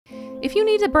if you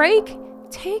need a break,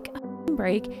 take a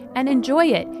break and enjoy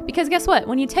it. Because guess what?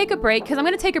 When you take a break, because I'm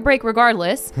going to take a break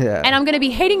regardless, and I'm going to be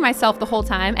hating myself the whole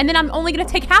time, and then I'm only going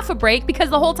to take half a break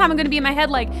because the whole time I'm going to be in my head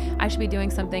like, I should be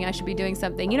doing something, I should be doing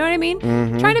something. You know what I mean?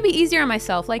 Trying to be easier on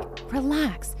myself. Like,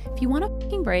 relax. If you want a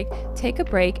fucking break, take a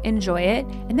break, enjoy it,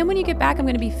 and then when you get back, I'm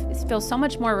going to feel so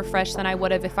much more refreshed than I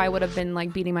would have if I would have been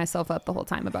like beating myself up the whole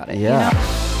time about it. Yeah. You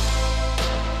know?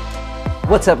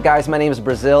 What's up, guys? My name is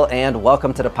Brazil, and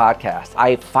welcome to the podcast.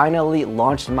 I finally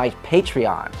launched my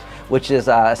Patreon, which is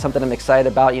something I'm excited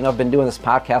about. You know, I've been doing this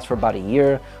podcast for about a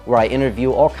year, where I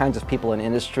interview all kinds of people in the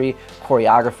industry,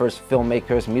 choreographers,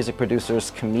 filmmakers, music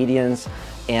producers, comedians,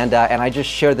 and I just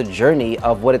share the journey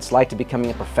of what it's like to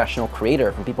becoming a professional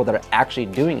creator from people that are actually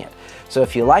doing it. So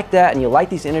if you like that and you like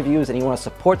these interviews and you want to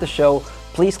support the show,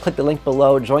 please click the link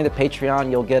below, join the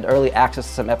Patreon. You'll get early access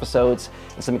to some episodes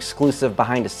and some exclusive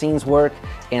behind the scenes work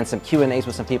and some Q&As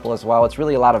with some people as well. It's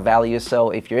really a lot of value.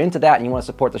 So if you're into that and you want to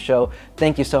support the show,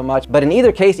 thank you so much. But in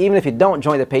either case, even if you don't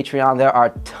join the Patreon, there are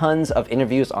tons of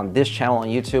interviews on this channel on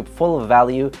YouTube full of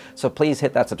value. So please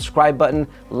hit that subscribe button,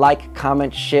 like,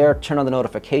 comment, share, turn on the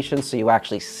notifications so you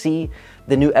actually see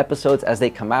the new episodes as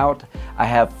they come out. I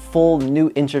have full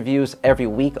new interviews every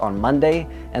week on Monday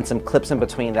and some clips in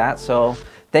between that. So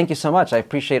thank you so much. I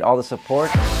appreciate all the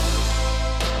support.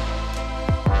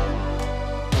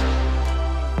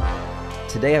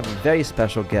 Today I have a very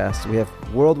special guest. We have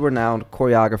world-renowned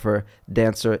choreographer,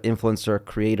 dancer, influencer,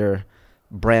 creator,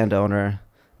 brand owner,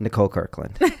 Nicole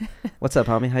Kirkland. What's up,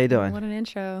 homie? How you doing? What an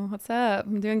intro. What's up?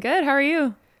 I'm doing good. How are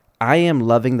you? I am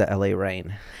loving the LA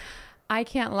rain. I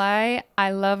can't lie.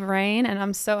 I love rain, and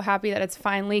I'm so happy that it's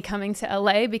finally coming to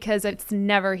LA because it's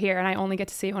never here, and I only get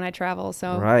to see it when I travel.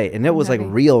 So right, and it was like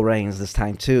real rains this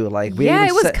time too. Like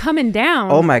it was coming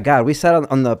down. Oh my God, we sat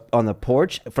on the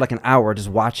porch for like an hour just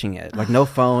watching it. Like no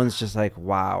phones, just like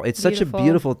wow. It's such a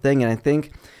beautiful thing, and I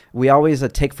think we always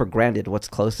take for granted what's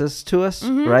closest to us,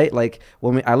 right? Like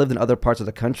when I lived in other parts of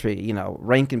the country, you know,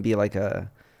 rain can be like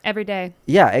a every day.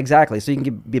 Yeah, exactly. So you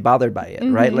can be bothered by it,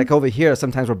 right? Like over here,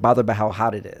 sometimes we're bothered by how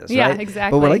hot it is, yeah, right?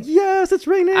 exactly. But we're like, yes, it's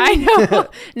raining. I know.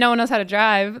 No one knows how to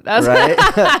drive. That's right?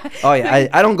 Oh yeah,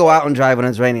 I don't go out and drive when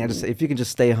it's raining. If you can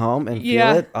just stay home and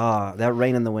feel it. Oh, that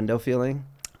rain in the window feeling.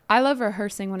 I love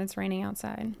rehearsing when it's raining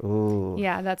outside. Ooh.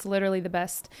 Yeah, that's literally the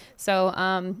best.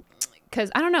 So, because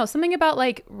I don't know, something about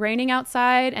like raining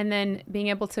outside and then being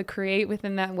able to create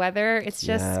within that weather. It's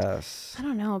just, I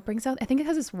don't know, it brings out, I think it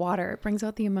has this water. It brings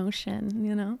out the emotion,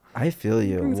 you know? I feel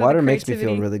you. Water makes me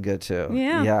feel really good too.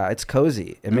 Yeah. Yeah, it's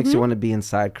cozy. It makes you want to be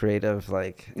inside creative.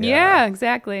 Like, yeah,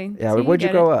 exactly. Yeah, so where'd you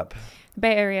grow up?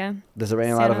 Bay Area. Does it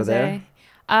rain a lot over there?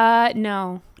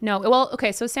 No. Well,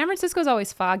 okay, so San Francisco is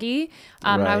always foggy.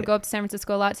 And I would go up to San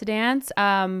Francisco a lot to dance.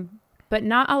 But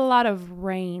not a lot of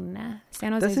rain.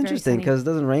 San Jose. That's interesting because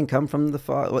doesn't rain come from the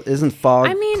fog? Isn't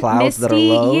fog clouds misty, that are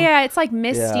low? Yeah, it's like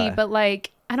misty, but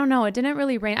like, I don't know. It didn't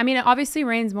really rain. I mean, it obviously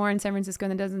rains more in San Francisco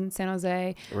than it does in San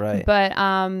Jose. Right. But,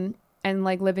 and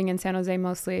like living in San Jose,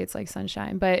 mostly it's like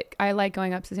sunshine. But I like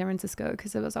going up to San Francisco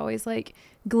because it was always like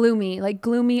gloomy,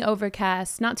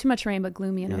 overcast. Not too much rain, but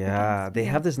gloomy and overcast. Yeah, they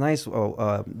have this nice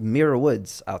Mirror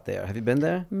Woods out there. Have you been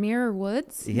there? Mirror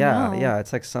Woods? Yeah, no. yeah.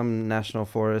 It's like some national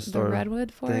forest or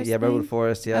redwood forest. Yeah, redwood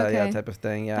forest. Yeah, yeah, type of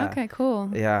thing. Yeah. Okay, cool.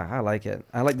 Yeah, I like it.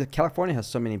 California has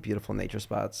so many beautiful nature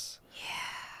spots. Yeah.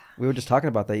 We were just talking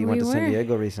about that. You went to San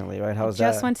Diego recently, right? How was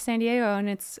that? Just went to San Diego, and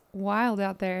it's wild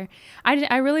out there.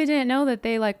 I really didn't know that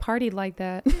they like partied like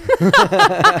that.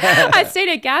 I stayed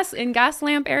at Gas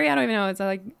Lamp area. I don't even know. It's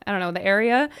like, I don't know the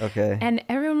area. Okay. And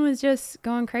everyone was just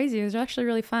going crazy. It was actually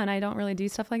really fun. I don't really do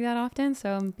stuff like that often,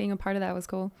 so being a part of that was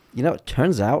cool. You know, it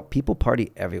turns out people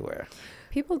party everywhere.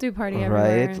 People do party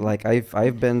everywhere. Right? Like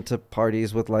I've been to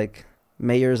parties with like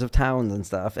mayors of towns and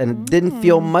stuff, and it didn't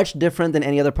feel much different than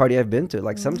any other party I've been to.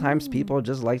 Like sometimes people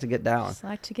just like to get down.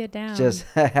 Just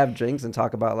have drinks and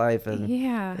talk about life, and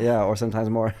yeah, or sometimes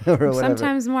more. Or whatever.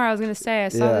 Sometimes more. I was gonna say, I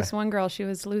saw this one girl. She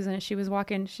was losing it. She was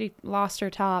walking. She lost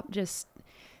her top. Just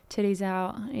titties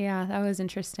out. Yeah, that was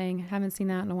interesting. Haven't seen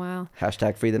that in a while.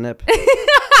 Hashtag free the nip.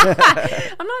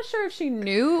 I'm not sure if she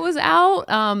knew it was out.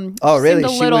 Oh really?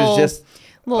 She was just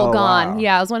gone. Wow.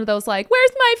 Yeah, it was one of those like,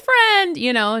 where's my friend,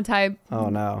 you know, type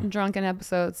drunken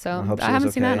episodes. So I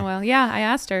haven't seen that in a while. Yeah, I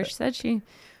asked her. She said she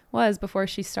was before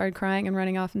she started crying and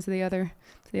running off into the other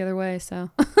way.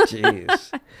 So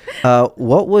jeez.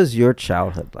 What was your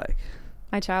childhood like?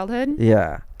 My childhood?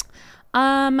 Yeah.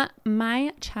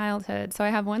 My childhood. So I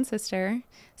have one sister.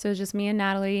 So it was just me and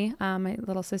Natalie, my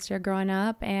little sister growing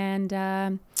up,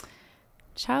 and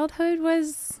childhood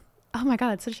was Oh my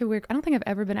God, it's such a weird, I don't think I've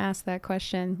ever been asked that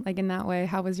question, like in that way.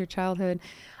 How was your childhood?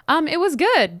 It was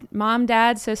good. Mom,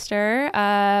 dad, sister.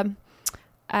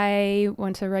 I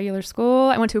went to regular school.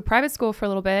 I went to a private school for a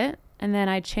little bit, and then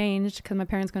I changed because my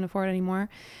parents couldn't afford it anymore.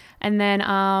 And then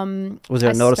was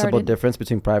there a noticeable difference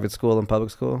between private school and public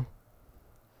school?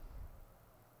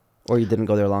 Or you didn't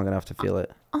go there long enough to feel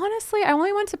it? Honestly, I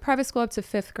only went to private school up to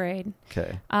 5th grade.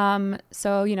 Okay.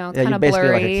 So, you know, yeah, kind of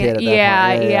blurry. Like a kid at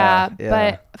that point. Yeah.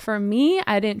 But for me,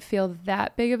 I didn't feel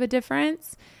that big of a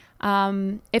difference.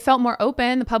 It felt more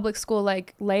open. The public school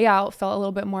like layout felt a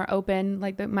little bit more open.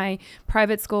 Like my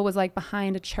private school was like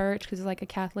behind a church because it's like a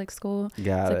Catholic school. It's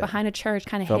like behind a church,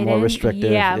 kind of hidden. More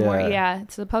restrictive. Yeah.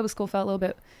 So the public school felt a little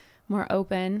bit more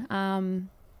open.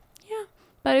 Yeah,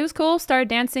 but it was cool. Started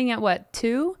dancing at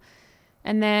 2?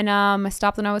 And then I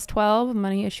stopped when I was 12,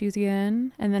 money issues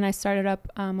again. And then I started up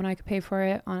when I could pay for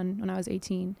it when I was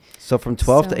 18. So from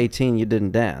 12 to 18, you didn't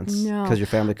dance? No. Because your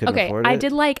family couldn't afford it? I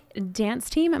did like dance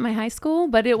team at my high school,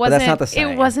 but it wasn't. But that's not the same.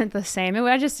 It wasn't the same.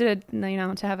 I just did it, you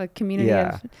know, to have a community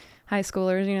of high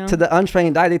schoolers, you know. To the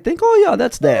untrained eye, they think, oh yeah,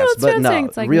 that's dance. But no,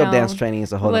 it's like, real dance training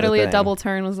is a whole other thing. Literally a double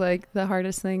turn was like the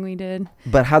hardest thing we did.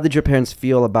 But how did your parents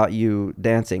feel about you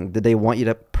dancing? Did they want you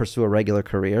to pursue a regular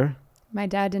career? My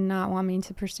dad did not want me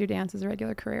to pursue dance as a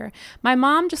regular career. My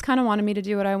mom just kind of wanted me to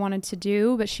do what I wanted to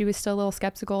do, but she was still a little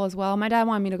skeptical as well. My dad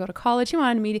wanted me to go to college. He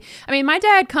wanted me to, I mean, my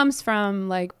dad comes from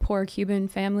like poor Cuban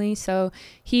family. So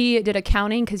he did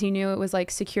accounting because he knew it was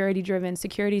like security driven,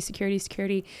 security.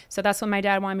 So that's what my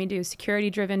dad wanted me to do. Security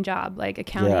driven job, like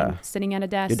accounting, sitting at a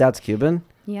desk. Your dad's Cuban?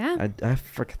 Yeah. I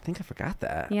think I forgot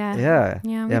that. Yeah.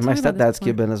 My stepdad's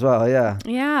Cuban as well.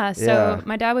 Yeah. So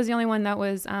my dad was the only one that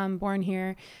was born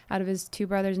here out of his 2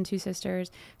 brothers and 2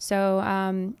 sisters.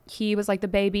 So he was like the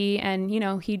baby, and you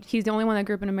know he's the only one that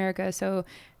grew up in America. So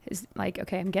it's like,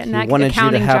 okay, I'm getting that accounting job. He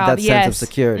wanted you to have that sense of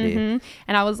security. Mm-hmm.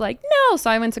 And I was like, no.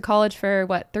 So I went to college for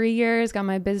 3 years. Got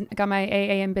my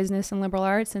AA in business and liberal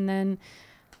arts, and then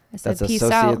I said, peace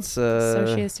out.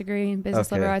 Associate's degree in business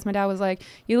liberal arts. My dad was like,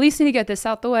 you at least need to get this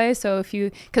out the way. So if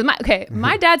you, because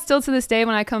my dad still to this day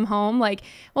when I come home, like,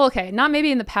 well, okay, not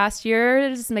maybe in the past year,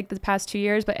 just like the past 2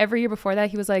 years, but every year before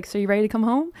that, he was like, so you ready to come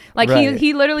home? Like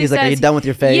he literally says, like, are you done with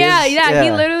your phase? Yeah.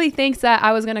 He literally thinks that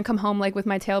I was going to come home like with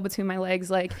my tail between my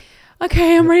legs, like,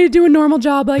 okay, I'm ready to do a normal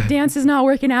job. Like dance is not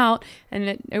working out,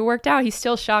 and it worked out. He's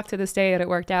still shocked to this day that it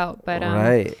worked out. But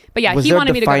but yeah, he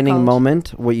wanted me to go to college. Was there a defining moment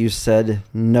where you said,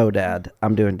 "No, Dad,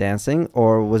 I'm doing dancing,"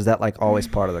 or was that like always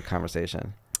part of the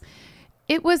conversation?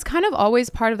 It was kind of always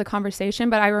part of the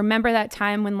conversation, but I remember that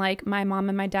time when like my mom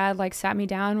and my dad like sat me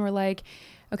down and were like,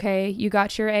 okay, you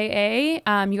got your AA,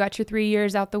 you got your 3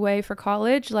 years out the way for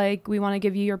college. Like, we want to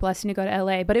give you your blessing to go to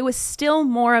LA. But it was still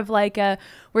more of like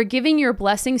we're giving your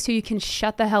blessing so you can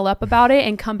shut the hell up about it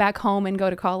and come back home and go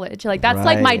to college. Like, that's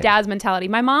like my dad's mentality.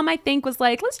 My mom, I think, was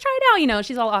like, let's try it out. You know,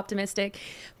 she's all optimistic.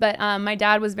 But my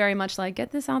dad was very much like,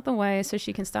 get this out the way so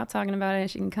she can stop talking about it.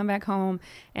 She can come back home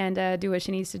and do what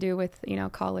she needs to do with, you know,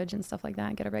 college and stuff like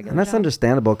that. Get a regular job. And that's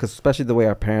understandable, because especially the way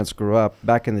our parents grew up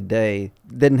back in the day,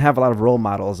 didn't have a lot of role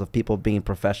models of people being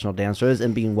professional dancers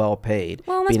and being well paid.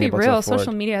 Well, let's be real.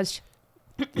 Social media has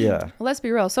let's be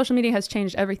real. Social media has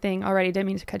changed everything already. Didn't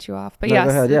mean to cut you off, but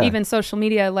even social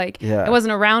media, like it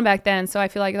wasn't around back then. So I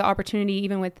feel like the opportunity,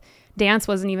 even with dance,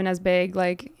 wasn't even as big.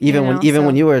 Like even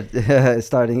when you were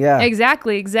starting.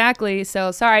 Exactly.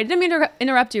 So sorry, I didn't mean to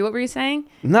interrupt you. What were you saying?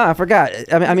 No, I forgot.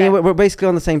 I mean, we're basically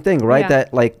on the same thing, right?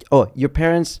 That like, your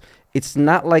parents. It's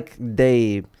not like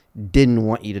they didn't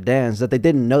want you to dance, that they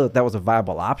didn't know that was a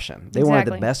viable option. They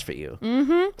wanted the best for you.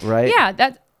 Mm-hmm. Right? Yeah,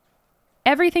 that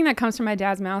everything that comes from my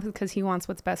dad's mouth is because he wants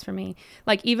what's best for me.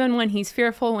 Like, even when he's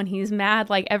fearful, when he's mad,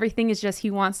 like everything is just he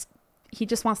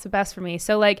just wants the best for me.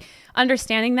 So like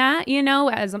understanding that, you know,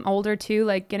 as I'm older too,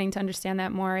 like getting to understand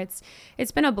that more,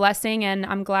 it's been a blessing, and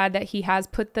I'm glad that he has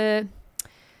put the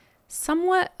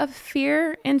somewhat of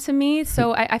fear into me.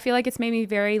 So I feel like it's made me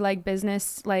very like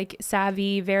business, like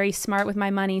savvy, very smart with my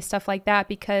money, stuff like that,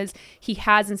 because he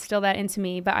has instilled that into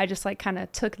me. But I just like kind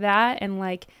of took that and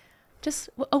like just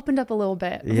opened up a little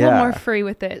bit, a little more free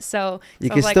with it. So you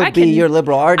can still be your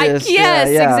liberal artist. Yes,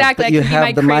 exactly. You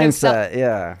have the mindset.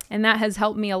 Yeah. And that has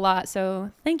helped me a lot.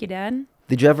 So thank you, Dad.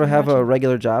 Did you ever have a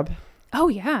regular job? Oh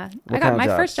yeah. I got my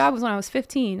first job was when I was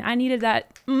 15. I needed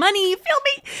that money. You feel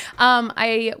me?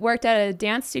 I worked at a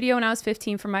dance studio when I was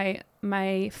 15 for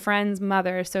my friend's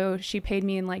mother. So she paid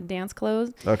me in like dance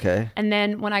clothes. Okay. And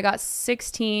then when I got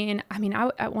 16, I mean,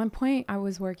 at one point I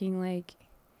was working like,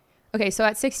 okay, so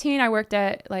at 16 I worked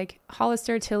at like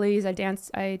Hollister, Tilly's.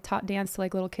 I taught dance to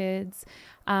like little kids.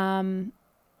 And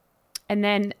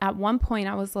then at one point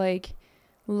I was like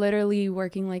literally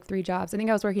working like 3 jobs. I think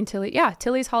I was working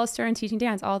Tilly's, Hollister, and teaching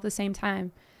dance all at the same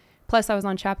time. Plus I was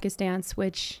on Chapkus Dance,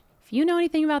 which if you know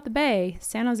anything about the Bay,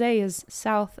 San Jose is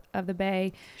south of the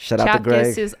Bay. Shout out to Greg.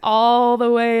 Chapkus is all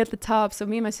the way at the top. So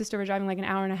me and my sister were driving like an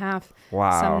hour and a half.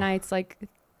 Wow. Some nights, like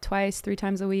 2-3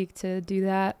 times a week to do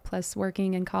that, plus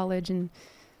working in college, and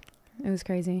it was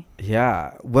crazy.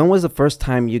 Yeah. When was the first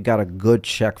time you got a good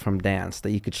check from dance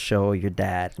that you could show your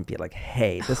dad and be like,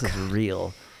 hey, this is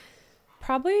real?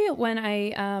 Probably when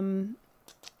I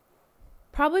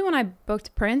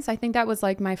booked Prince. I think that was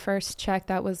like my first check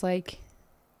that was like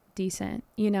decent,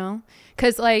 you know?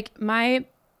 Cause like my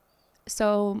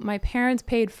parents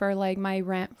paid for like my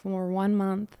rent for 1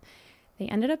 month. They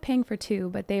ended up paying for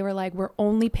 2, but they were like, we're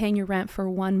only paying your rent for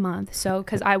 1 month. So,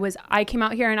 cause I came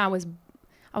out here and I was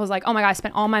like, oh my God, I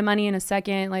spent all my money in a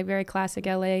second, like very classic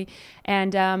LA.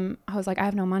 And I was like, I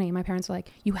have no money. My parents were like,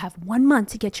 you have 1 month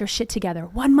to get your shit together,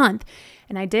 1 month.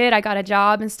 And I did. I got a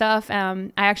job and stuff.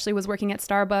 I actually was working at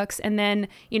Starbucks. And then,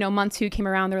 you know, month 2 came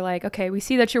around. They're like, okay, we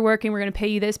see that you're working. We're going to pay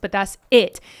you this, but that's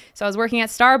it. So I was working at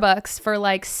Starbucks for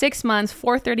like 6 months,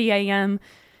 4:30 a.m.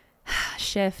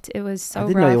 shift. It was so rough. I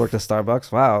didn't know you worked at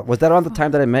Starbucks. Wow. Was that around the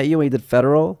time that I met you when you did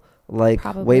Federal? Like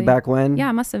probably. Way back when? Yeah,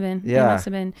 it must have been. Yeah. It must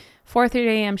have been 4:30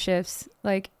 a.m. shifts.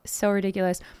 Like so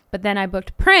ridiculous. But then I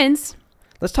booked Prince.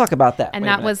 Let's talk about that. And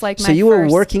that was like my So you were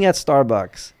working at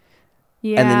Starbucks.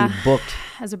 Yeah. And then you booked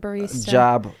as a barista. A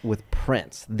job with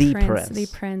Prince. The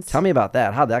Prince. Tell me about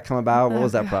that. How'd that come about? What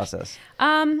was that process?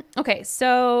 Okay,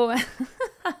 so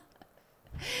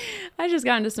I just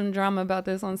got into some drama about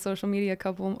this on social media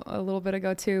a little bit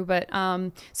ago too. But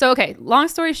so okay, long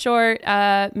story short,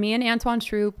 me and Antoine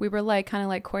Troop, we were like kind of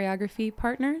like choreography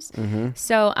partners. Mm-hmm.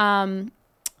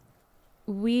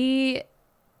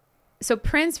 So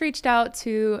Prince reached out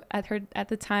to at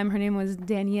the time her name was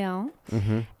Danielle,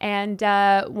 mm-hmm. and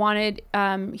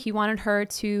he wanted her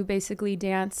to basically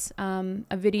dance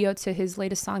a video to his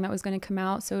latest song that was going to come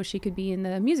out, so she could be in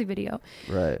the music video.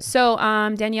 Right. So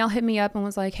Danielle hit me up and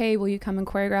was like, "Hey, will you come and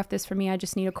choreograph this for me? I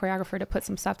just need a choreographer to put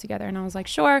some stuff together." And I was like,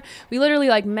 "Sure." We literally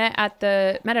like met at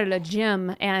a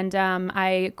gym, and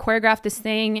I choreographed this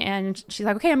thing, and she's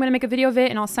like, "Okay, I'm gonna make a video of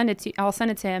it, and I'll send it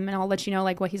to him, and I'll let you know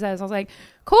like what he says." I was like,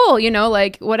 "Cool, you know,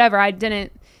 like whatever." I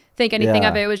didn't think anything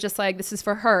of it. It was just like, this is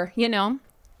for her, you know?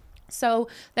 So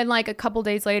then like a couple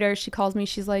days later, she calls me.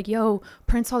 She's like, "Yo,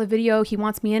 Prince saw the video. He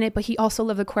wants me in it, but he also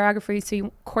loved the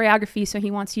choreography. So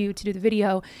he wants you to do the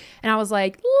video." And I was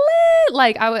like, lit.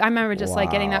 Like I remember just like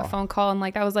getting that phone call, and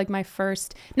like that was like my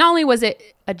first, not only was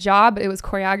it a job, but it was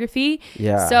choreography.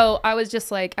 Yeah. So I was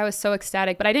just like, I was so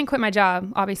ecstatic, but I didn't quit my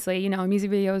job. Obviously, you know, a music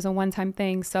video is a one-time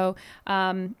thing. So,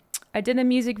 I did the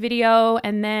music video,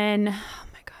 and then, oh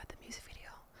my God, the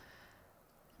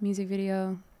music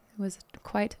video was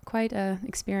quite a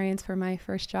experience for my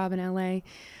first job in LA.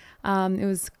 It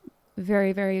was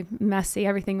very, very messy.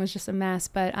 Everything was just a mess,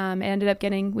 but it ended up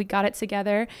we got it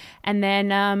together, and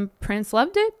then Prince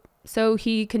loved it. So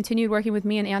he continued working with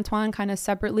me and Antoine kind of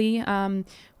separately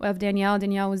of Danielle.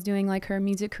 Danielle was doing like her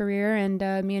music career, and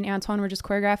me and Antoine were just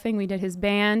choreographing. We did his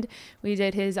band. We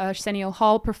did his Arsenio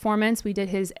Hall performance. We did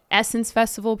his Essence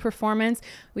Festival performance.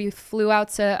 We flew out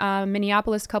to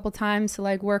Minneapolis a couple times to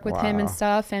like work with him and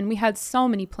stuff. And we had so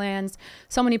many plans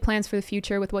for the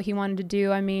future with what he wanted to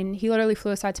do. I mean, he literally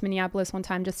flew us out to Minneapolis one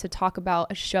time just to talk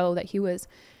about a show that he was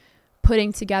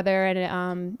putting together.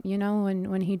 And you know,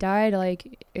 when he died,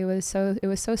 like it was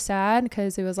so sad,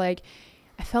 because it was like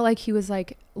I felt like he was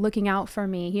like looking out for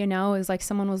me, you know. It was like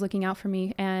someone was looking out for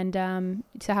me, and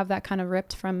to have that kind of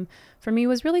ripped from me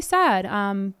was really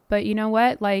sad. But you know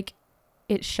what, like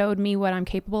it showed me what I'm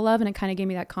capable of, and it kind of gave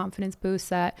me that confidence boost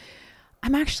that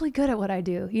I'm actually good at what I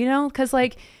do, you know. Because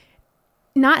like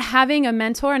not having a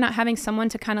mentor, not having someone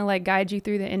to kind of like guide you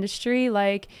through the industry,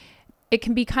 like it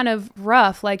can be kind of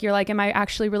rough. Like you're like, am I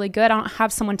actually really good? I don't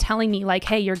have someone telling me like,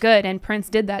 hey, you're good. And Prince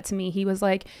did that to me. He was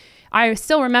like, I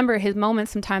still remember his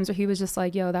moments sometimes where he was just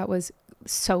like, yo, that was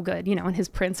so good, you know, in his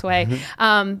Prince way.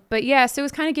 Mm-hmm. But yeah, so it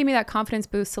was kind of gave me that confidence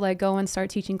boost to like go and start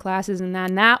teaching classes, and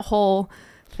then that whole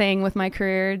thing with my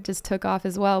career just took off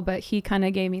as well. But he kind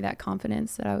of gave me that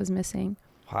confidence that I was missing.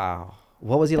 Wow.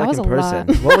 What was he like in person?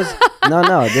 What was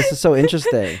no, this is so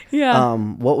interesting. Yeah.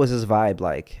 What was his vibe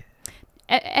like?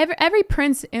 Every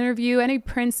Prince interview, any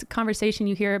Prince conversation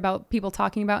you hear about people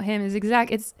talking about him is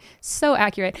it's so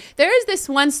accurate. There is this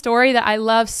one story that I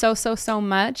love so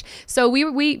much. So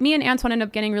me and Antoine ended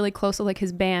up getting really close with like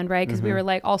his band, right? Because we were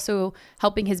like also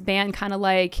helping his band kind of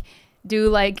like do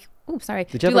like,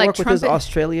 Did you ever work with his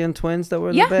Australian twins that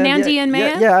were in the band? Nandy and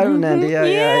Man. Yeah, I remember Nandy.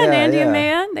 Yeah, Nandy and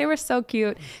Man. They were so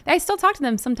cute. I still talk to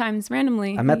them sometimes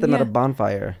randomly. I met them at a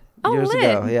bonfire. years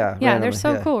ago. Yeah. Yeah, they're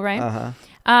so cool, right?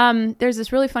 There's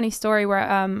this really funny story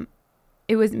where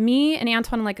it was me and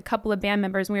Antoine and like a couple of band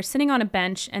members, and we were sitting on a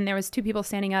bench, and there was 2 people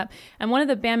standing up, and one of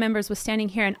the band members was standing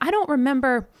here, and I don't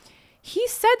remember. He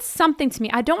said something to me.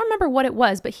 I don't remember what it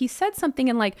was, but he said something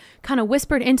and like kind of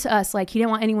whispered into us, like he didn't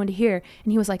want anyone to hear,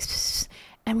 and he was like,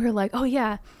 and we were like, oh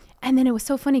yeah. And then it was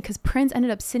so funny because Prince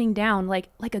ended up sitting down like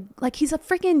he's a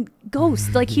freaking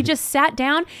ghost. Like he just sat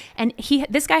down, and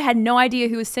this guy had no idea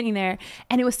who was sitting there,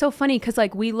 and it was so funny because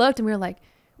like we looked and we were like,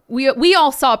 we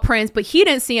all saw Prince, but he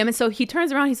didn't see him. And so he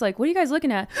turns around, he's like, what are you guys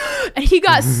looking at? And he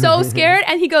got so scared,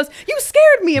 and he goes, you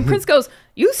scared me. And Prince goes,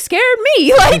 you scared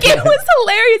me. Like it was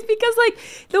hilarious because like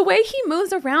the way he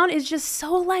moves around is just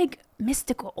so like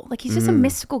mystical. Like he's just a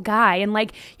mystical guy, and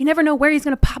like you never know where he's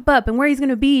gonna pop up and where he's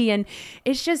gonna be, and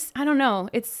it's just, I don't know,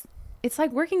 it's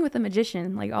like working with a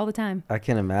magician like all the time. I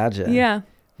can imagine. Yeah.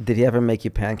 Did he ever make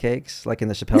you pancakes like in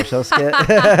the Chappelle Show skit?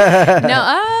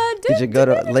 No. Did you go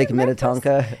to Lake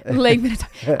Minnetonka? Lake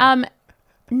Minnetonka.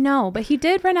 No, but he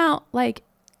did rent out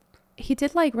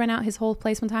his whole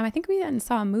place one time. I think we went and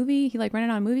saw a movie. He like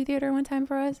rented out a movie theater one time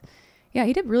for us. Yeah,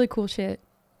 he did really cool shit.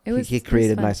 He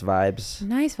created nice vibes.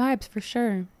 Nice vibes for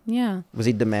sure. Yeah. Was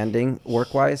he demanding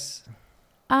work-wise?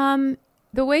 The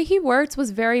way he worked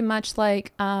was very much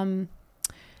like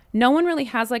no one really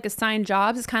has like assigned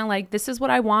jobs. It's kind of like, this is what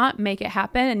I want, make it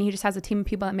happen. And he just has a team of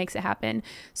people that makes it happen.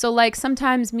 So like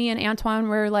sometimes me and Antoine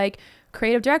were like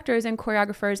creative directors and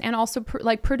choreographers, and also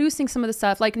like producing some of the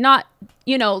stuff, like not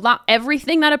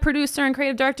everything that a producer and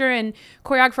creative director and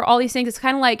choreographer, all these things. It's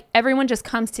kind of like everyone just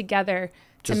comes together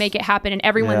to make it happen, and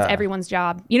everyone's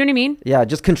job. You know what I mean? Yeah,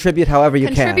 just contribute however you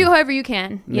can. Contribute however you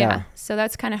can. Yeah. So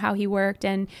that's kind of how he worked,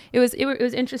 and it was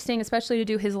interesting, especially to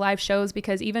do his live shows,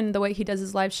 because even the way he does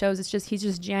his live shows, he's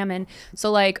just jamming.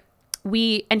 So like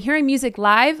hearing music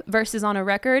live versus on a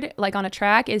record, like on a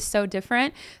track, is so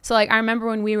different. So like I remember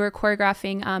when we were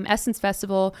choreographing Essence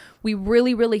Festival, we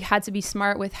really, really had to be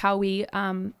smart with how we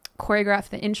choreograph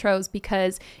the intros,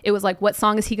 because it was like, what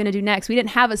song is he going to do next? We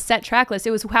didn't have a set track list. It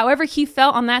was however he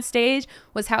felt on that stage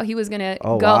was how he was going to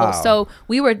go. Wow. So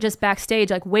we were just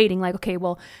backstage like waiting, like, okay,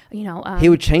 well, he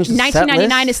would change the 1999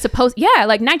 set list? is supposed, yeah,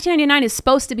 like 1999 is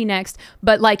supposed to be next,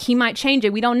 but like he might change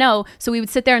it. We don't know. So we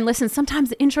would sit there and listen. Sometimes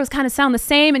the intros kind of sound the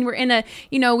same, and we're in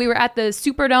we were at the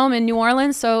Superdome in New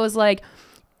Orleans. So it was like,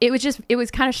 it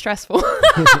was kind of stressful,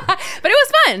 but it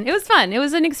was fun. It was fun. It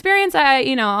was an experience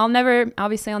I'll never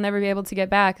be able to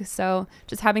get back. So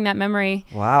just having that memory.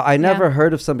 Wow. I never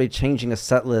heard of somebody changing a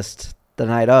set list the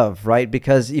night of, right?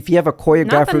 Because if you have a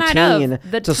choreographed routine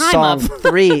to song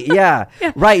 3,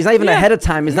 right. It's not even ahead of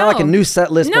time. It's not like a new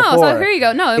set list before. So here you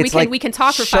go. No, we can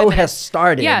talk for 5 minutes. Show has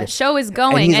started. Yeah, show is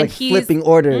going, and he's flipping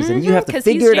orders, and you have to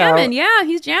figure it out. Yeah,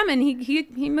 he's jamming.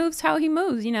 He moves how he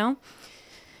moves,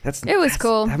 It was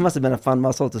cool. That must have been a fun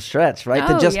muscle to stretch, right?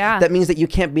 That means that you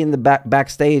can't be in the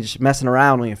backstage messing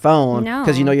around on your phone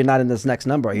because you're not in this next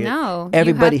number.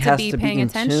 Everybody has to be paying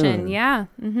attention. Yeah.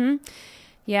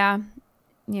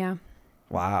 Yeah.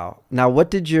 Wow. Now,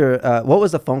 what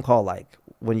was the phone call like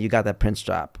when you got that Prince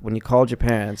drop? When you called your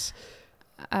parents?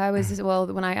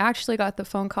 When I actually got the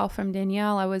phone call from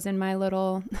Danielle, I was in my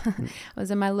little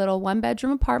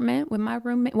 1-bedroom apartment with my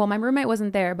roommate. Well, my roommate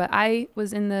wasn't there, but I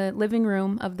was in the living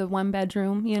room of the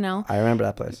 1-bedroom, I remember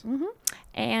that place.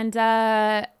 And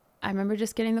I remember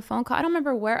just getting the phone call. I don't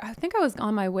remember where. I think I was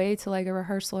on my way to like a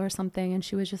rehearsal or something, and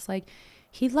she was just like,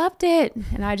 he loved it.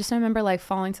 And I just remember like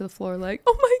falling to the floor like,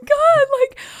 oh my God,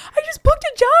 like I just booked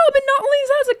a job, and not only is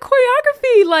that a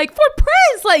choreography like for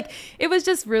Prince, like it was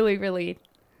just really, really,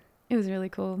 it was really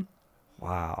cool.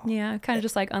 Wow. Yeah, kind of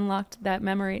just like unlocked that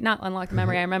memory. Not unlocked the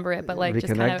memory, I remember it, but like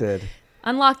just kind of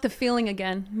unlocked the feeling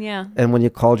again. Yeah. And when you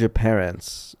called your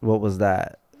parents, what was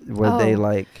that? Were they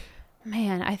like...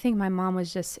 Man, I think my mom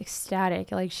was just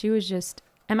ecstatic. Like she was just...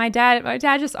 And my dad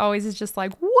just always is just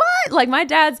like, what? Like my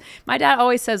dad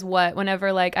always says what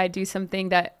whenever like I do something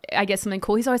that I get something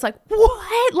cool. He's always like,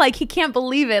 what? Like he can't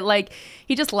believe it. Like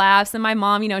he just laughs. And my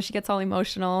mom, she gets all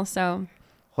emotional. So...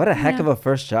 What a heck of a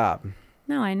first job.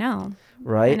 No, I know.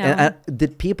 Right? I know. And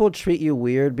did people treat you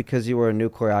weird because you were a new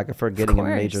choreographer getting a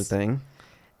major thing?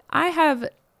 I have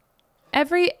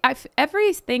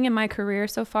everything in my career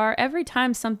so far, every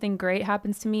time something great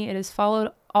happens to me, it is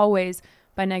followed always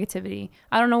by negativity.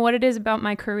 I don't know what it is about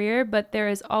my career, but there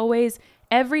is always,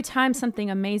 every time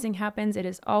something amazing happens, it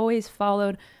is always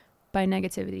followed by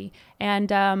negativity.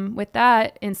 And with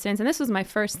that instance, and this was my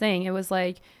first thing, it was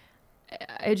like,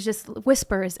 it's just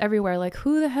whispers everywhere, like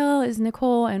who the hell is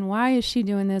Nicole and why is she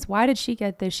doing this? Why did she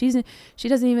get this? She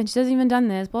doesn't even done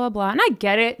this, blah blah blah. And I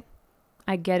get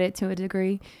it to a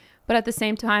degree, But at the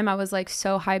same time, I was like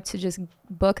so hyped to just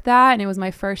book that. And it was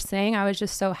my first thing. I was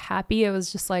just so happy. It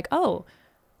was just like, oh,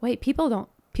 wait, people don't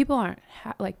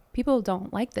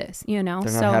like this, you know?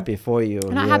 They're not happy for you.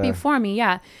 They're not happy for me.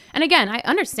 Yeah. And again, I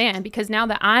understand, because now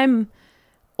that I'm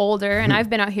older and I've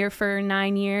been out here for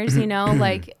 9 years, you know,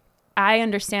 like I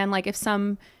understand, like if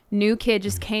some new kid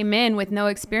just came in with no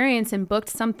experience and booked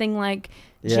something like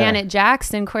Janet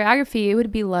Jackson choreography, it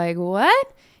would be like,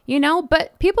 what? You know,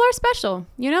 but people are special,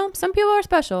 you know, some people are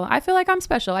special. I feel like I'm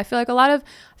special. I feel like a lot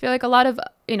of,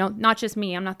 you know, not just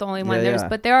me, I'm not the only one.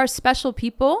 But there are special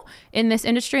people in this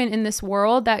industry and in this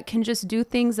world that can just do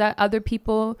things that other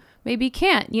people maybe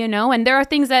can't, you know, and there are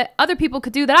things that other people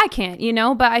could do that I can't, you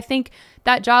know, but I think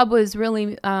that job was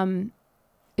really,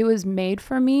 it was made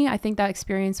for me. I think that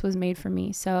experience was made for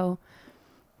me. So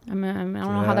I don't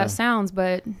know how that sounds,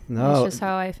 but it's just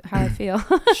how I feel.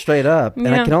 Straight up. And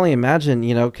I can only imagine,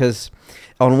 you know, because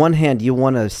on one hand, you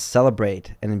want to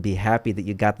celebrate and be happy that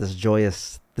you got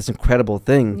this incredible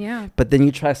thing. Yeah. But then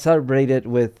you try to celebrate it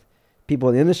with people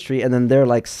in the industry, and then they're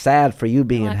like sad for you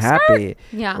being happy.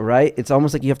 Yeah. Right? It's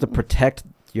almost like you have to protect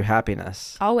your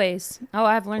happiness. Always. Oh,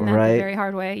 I've learned that the very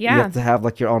hard way. Yeah. You have to have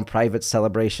like your own private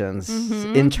celebrations,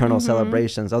 internal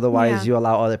celebrations. Otherwise, you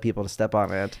allow other people to step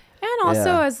on it. And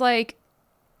also as like,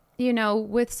 you know,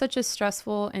 with such a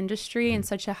stressful industry and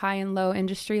such a high and low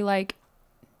industry like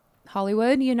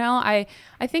Hollywood, you know, I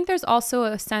think there's also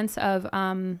a sense of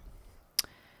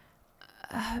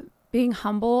being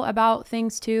humble about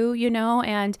things too, you know,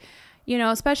 and, you know,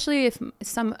 especially if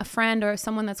a friend or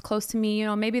someone that's close to me, you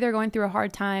know, maybe they're going through a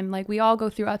hard time. Like we all go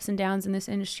through ups and downs in this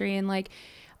industry. And like,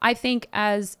 I think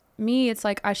as me, it's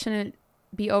like, I shouldn't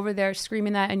be over there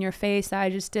screaming that in your face that I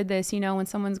just did this, you know, when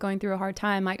someone's going through a hard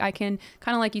time. Like I can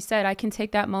kind of, like you said, I can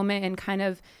take that moment and kind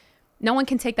of, no one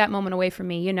can take that moment away from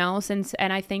me, you know,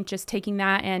 and I think just taking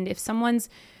that, and if someone's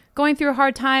going through a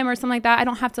hard time or something like that, I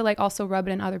don't have to like also rub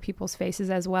it in other people's faces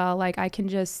as well. Like I can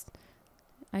just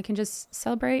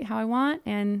celebrate how I want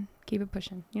and keep it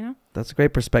pushing, you know? That's a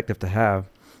great perspective to have.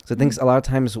 So I think a lot of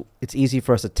times it's easy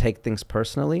for us to take things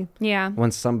personally. Yeah. When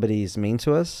somebody's mean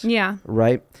to us. Yeah.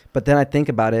 Right. But then I think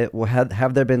about it. Well,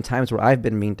 have there been times where I've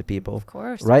been mean to people? Of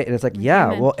course. Right. And it's like,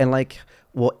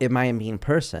 am I a mean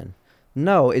person?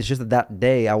 No, it's just that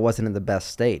day I wasn't in the best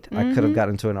state. I could have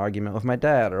gotten into an argument with my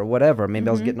dad or whatever. Maybe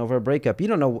I was getting over a breakup. You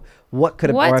don't know what could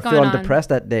have, or I feel depressed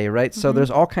that day, right? So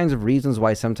there's all kinds of reasons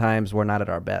why sometimes we're not at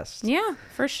our best. Yeah,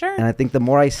 for sure. And I think the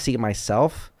more I see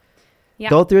myself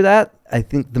go through that, I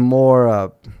think the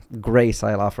more grace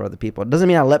I'll offer other people. It doesn't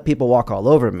mean I let people walk all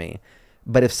over me,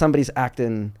 but if somebody's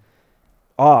acting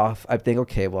off, I think,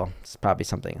 okay, well, it's probably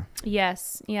something.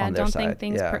 Yes. Yeah. Don't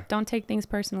take things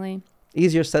personally.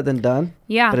 Easier said than done.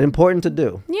 Yeah. But important to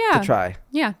do. Yeah. To try.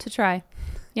 Yeah. To try.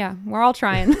 Yeah. We're all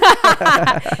trying.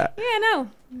 Yeah. No.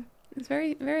 It's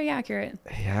very, very accurate.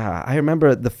 Yeah. I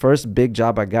remember the first big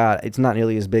job I got. It's not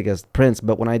nearly as big as Prince,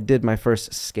 but when I did my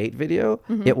first skate video,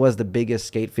 it was the biggest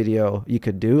skate video you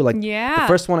could do. Like, the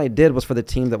first one I did was for the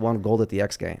team that won gold at the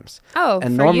X Games. Oh,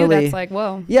 and for normally, you, that's like,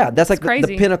 whoa. Yeah, that's like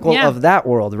the pinnacle of that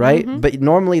world, right? But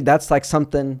normally that's like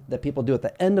something that people do at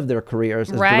the end of their careers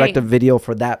is direct a video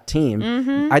for that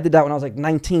team. I did that when I was like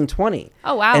 19, 20.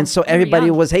 Oh, wow. And so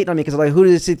everybody was hating on me because like, who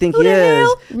does he think he is?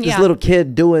 This little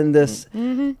kid doing this,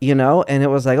 you know? And it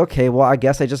was like, okay, well, I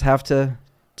guess I just have to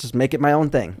just make it my own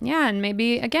thing. Yeah. And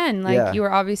maybe again, like you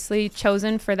were obviously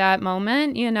chosen for that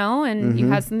moment, you know, and you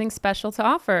had something special to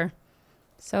offer.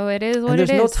 So it is what it is.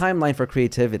 And there's no timeline for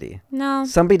creativity. No.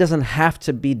 Somebody doesn't have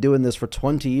to be doing this for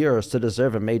 20 years to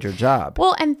deserve a major job.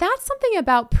 Well, and that's something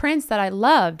about Prince that I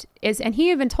loved and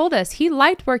he even told us he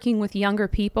liked working with younger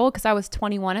people because I was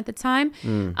 21 at the time.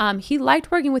 He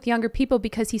liked working with younger people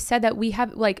because he said that we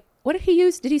have like, what did he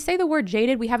use? Did he say the word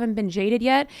jaded? We haven't been jaded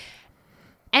yet.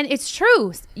 And it's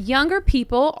true. Younger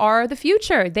people are the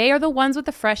future. They are the ones with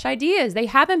the fresh ideas. They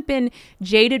haven't been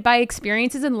jaded by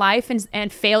experiences in life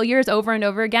and failures over and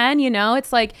over again. You know,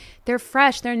 it's like they're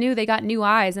fresh, they're new, they got new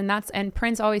eyes. And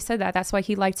Prince always said that. That's why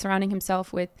he liked surrounding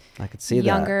himself with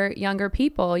younger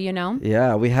people, you know?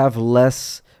 Yeah, we have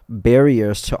less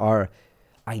barriers to our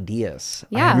ideas.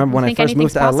 Yeah, I remember when I first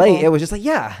moved to LA, it was just like,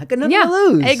 I got nothing to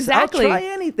lose. Exactly. I'll try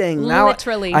anything.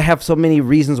 Literally. Now I have so many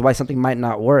reasons why something might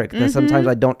not work that sometimes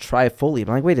I don't try fully.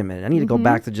 But I'm like, wait a minute, I need to go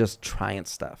back to just trying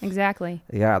stuff. Exactly.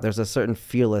 Yeah, there's a certain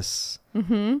fearless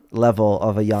level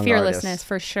of a young fearlessness artist.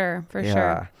 For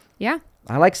sure. Yeah.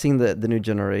 I like seeing the new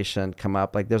generation come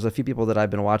up. Like there's a few people that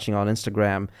I've been watching on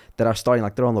Instagram that are starting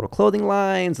like their own little clothing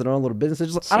lines and their own little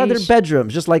businesses just out of their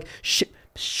bedrooms, just like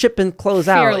shipping clothes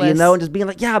out, you know, and just being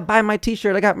like, buy my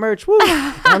t-shirt, I got merch, woo.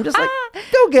 And I'm just like,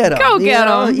 go get them. Go get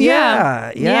them.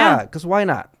 Yeah. Because why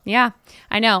not? Yeah,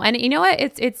 I know. And you know what?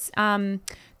 It's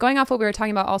going off what we were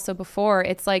talking about also before.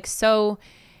 It's like, so,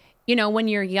 you know, when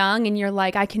you're young and you're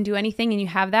like, I can do anything, and you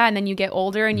have that, and then you get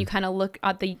older and you kind of look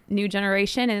at the new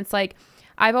generation, and it's like,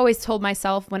 I've always told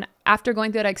myself, when after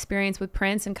going through that experience with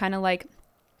Prince and kind of like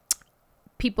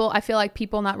people, I feel like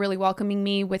people not really welcoming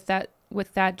me with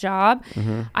that job,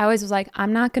 I always was like,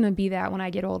 I'm not going to be that when I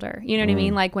get older. You know what I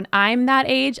mean? Like when I'm that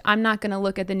age, I'm not going to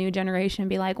look at the new generation and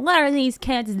be like, what are these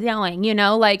kids doing? You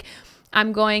know, like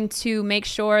I'm going to make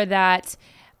sure that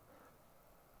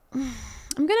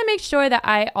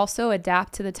I also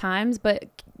adapt to the times,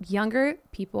 but younger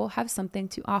people have something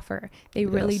to offer. They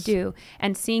really do.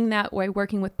 And seeing that way,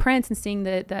 working with Prince and seeing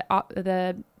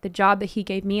the job that he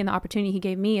gave me and the opportunity he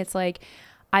gave me, it's like,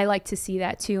 I like to see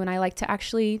that too. And I like to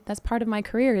actually, that's part of my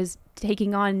career, is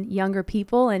taking on younger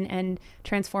people and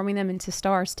transforming them into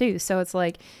stars too. So it's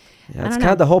like, yeah, it's kind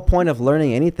of the whole point of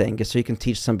learning anything, is so you can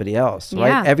teach somebody else, right?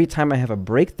 Yeah. Every time I have a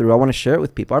breakthrough, I want to share it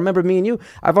with people. I remember me and you,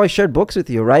 I've always shared books with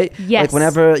you, right? Yes. Like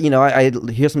whenever, you know, I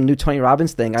hear some new Tony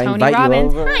Robbins thing, I invite you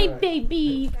over. Hi,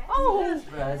 baby. Oh,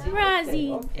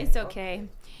 Razzie. It's okay.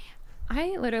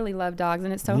 I literally love dogs,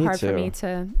 and it's so hard for me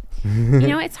to, you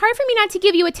know, it's hard for me not to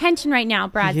give you attention right now,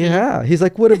 Bradley. Yeah. He's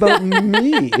like, what about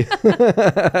me?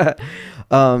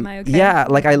 Am I okay? Yeah.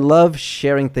 Like I love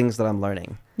sharing things that I'm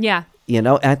learning. Yeah. You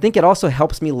know, and I think it also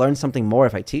helps me learn something more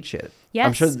if I teach it. Yes.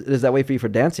 I'm sure there's that way for you for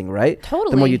dancing, right?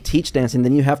 Totally. The more you teach dancing,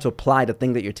 then you have to apply the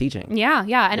thing that you're teaching. Yeah.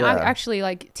 Yeah. And I actually,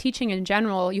 like, teaching in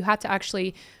general, you have to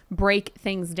actually break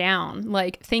things down.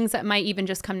 Like things that might even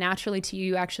just come naturally to you,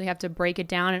 you actually have to break it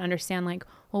down and understand, like,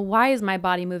 well, why is my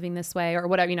body moving this way, or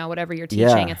whatever, you know, whatever you're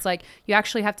teaching. It's like you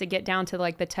actually have to get down to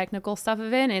like the technical stuff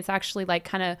of it, and it's actually like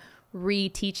kind of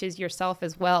re-teaches yourself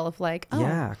as well, of like,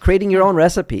 creating your own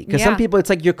recipe, because some people, it's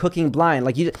like you're cooking blind,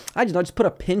 like I just put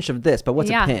a pinch of this, but what's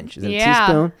a pinch? Is it a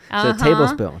teaspoon? Is it a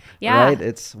tablespoon? Right?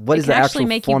 It's what is the actual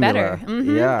make formula?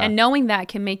 You better. And knowing that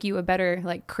can make you a better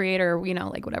like creator, you know,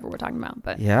 like whatever we're talking about.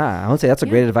 But I would say that's a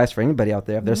great advice for anybody out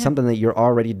there. If there's something that you're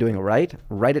already doing right,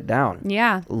 write it down.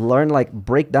 Learn, like,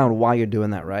 break down why you're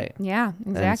doing that right.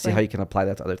 Exactly. And see how you can apply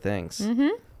that to other things.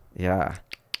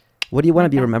 What do you want to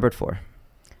be remembered for?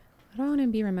 What do I want to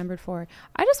be remembered for?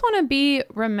 I just want to be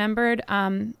remembered,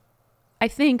 I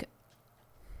think,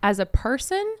 as a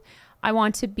person. I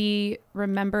want to be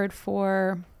remembered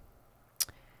for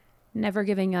never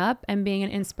giving up and being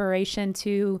an inspiration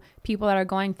to people that are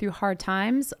going through hard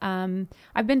times.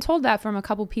 I've been told that from a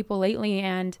couple people lately,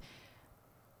 and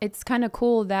it's kind of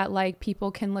cool that, like,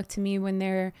 people can look to me when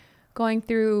they're going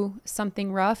through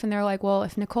something rough, and they're like, well,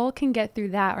 if Nicole can get through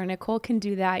that, or Nicole can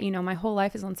do that, you know, my whole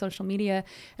life is on social media,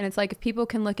 and it's like, if people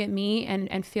can look at me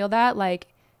and feel that, like,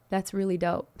 that's really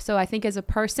dope. So I think as a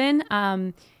person,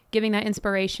 giving that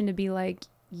inspiration to be like,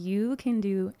 you can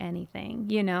do anything,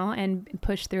 you know, and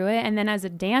push through it. And then as a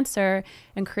dancer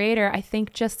and creator, I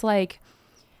think just like,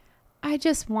 I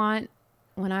just want,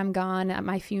 when I'm gone at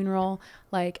my funeral,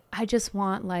 like, I just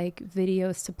want like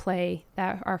videos to play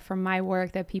that are from my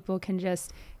work that people can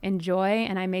just enjoy,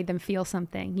 and I made them feel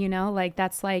something, you know, like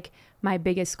that's like my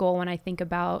biggest goal when I think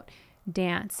about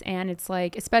dance. And it's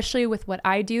like, especially with what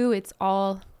I do, it's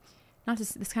all, not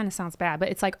just, this kind of sounds bad, but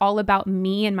it's like all about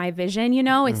me and my vision, you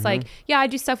know. It's like, yeah, I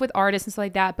do stuff with artists and stuff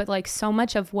like that, but like so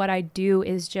much of what I do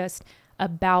is just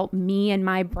about me and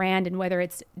my brand, and whether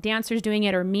it's dancers doing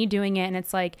it or me doing it. And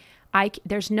it's like,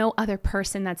 there's no other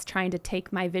person that's trying to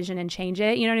take my vision and change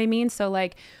it. You know what I mean? So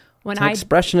like when it's an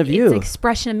expression of you. It's an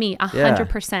expression of me,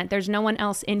 100%. There's no one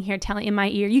else in here telling in my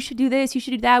ear, you should do this, you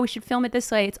should do that, we should film it this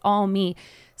way. It's all me.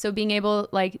 So being able,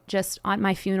 like, just on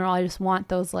my funeral, I just want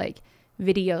those like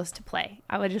videos to play.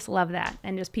 I would just love that.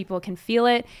 And just people can feel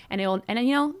it, and you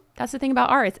know, that's the thing about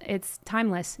art. It's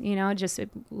timeless, you know, it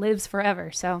lives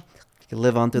forever. So you can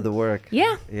live on through the work.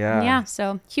 Yeah.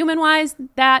 So human wise,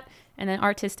 that. And then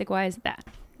artistic wise, that.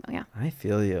 Oh, yeah. I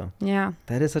feel you. Yeah.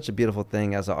 That is such a beautiful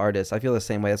thing as an artist. I feel the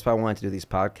same way. That's why I wanted to do these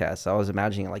podcasts. I was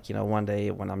imagining, like, you know, one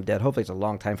day when I'm dead, hopefully it's a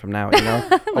long time from now, you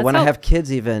know, or when I have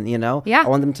kids even, you know, I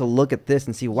want them to look at this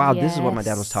and see, wow, this is what my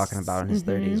dad was talking about in his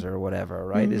 30s or whatever,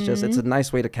 right? It's just, it's a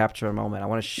nice way to capture a moment. I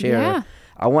want to share.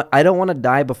 I don't want to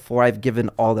die before I've given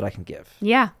all that I can give.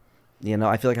 Yeah. You know,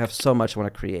 I feel like I have so much I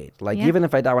want to create. Like, even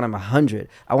if I die when I'm 100,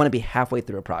 I want to be halfway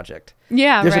through a project.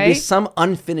 Yeah, there should be some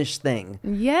unfinished thing.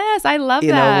 Yes, I love that.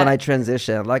 You know, when I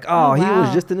transition. Like, he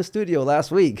was just in the studio last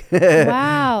week.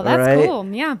 Wow, that's cool.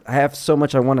 Yeah. I have so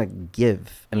much I want to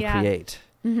give and create.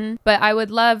 But I would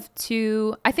love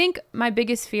to, I think my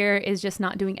biggest fear is just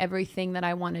not doing everything that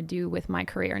I want to do with my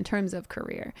career in terms of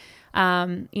career.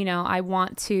 You know, I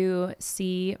want to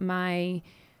see my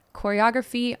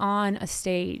choreography on a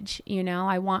stage. You know,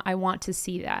 I want to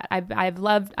see that. I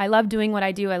love doing what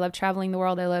I do. I love traveling the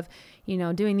world. I love, you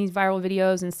know, doing these viral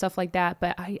videos and stuff like that.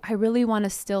 But I really want to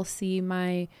still see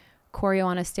my choreo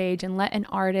on a stage and let an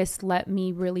artist let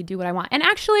me really do what I want. And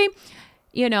actually,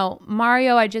 you know,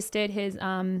 Mario, I just did his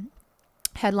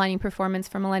headlining performance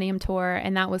for Millennium Tour,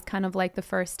 and that was kind of like the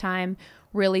first time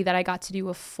really that I got to do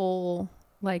a full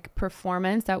like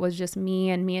performance that was just me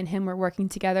and him were working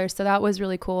together. So that was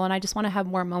really cool. And I just want to have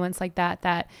more moments like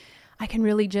that I can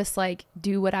really just like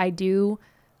do what I do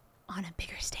on a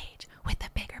bigger stage with a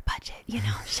bigger budget, you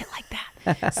know, shit like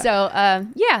that. So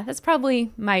yeah, that's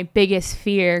probably my biggest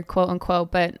fear, quote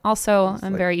unquote, but also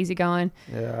I'm very easygoing.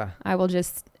 Yeah, I will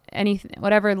just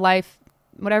whatever life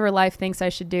thinks I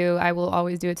should do, I will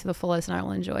always do it to the fullest and I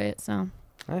will enjoy it. So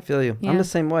I feel you. Yeah. I'm the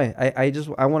same way.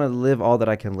 I want to live all that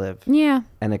I can live. Yeah.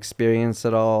 And experience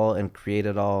it all and create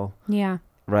it all. Yeah.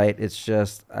 Right. It's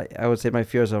just, I would say my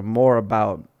fears are more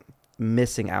about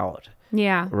missing out.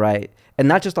 Yeah. Right. And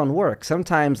not just on work.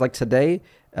 Sometimes like today,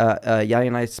 Yaya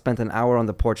and I spent an hour on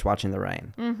the porch watching the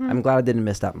rain. Mm-hmm. I'm glad I didn't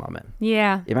miss that moment.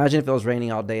 Yeah. Imagine if it was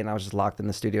raining all day and I was just locked in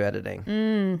the studio editing.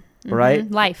 Mm-hmm. Right?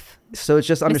 Life. So it's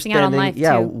just understanding,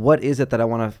 what is it that I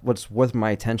want to, what's worth my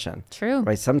attention? True.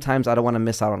 Right? Sometimes I don't want to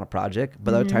miss out on a project,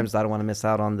 but other times I don't want to miss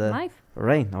out on the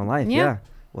rain, on life. Yeah.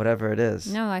 Whatever it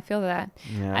is. No, I feel that.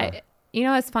 Yeah. You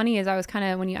know, what's funny is I was kind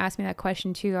of, when you asked me that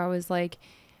question too, I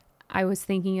was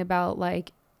thinking about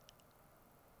like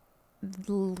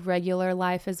regular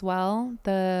life as well,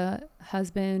 the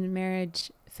husband,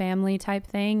 marriage, family type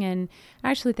thing. And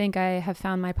I actually think I have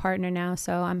found my partner now,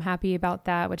 so I'm happy about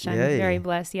that, which I'm very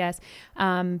blessed. Yes.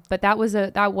 But that was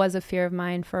a fear of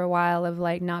mine for a while, of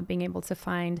like not being able to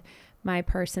find my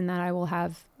person that I will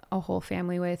have a whole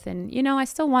family with. And, you know, I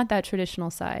still want that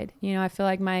traditional side. You know, I feel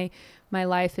like my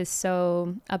life is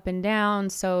so up and down,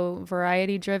 so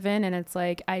variety driven. And it's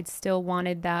like, I still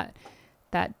wanted that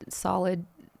solid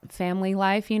family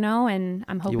life, you know, and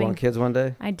I'm hoping. You want kids one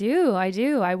day? I do.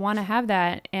 I want to have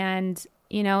that. And,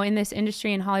 you know, in this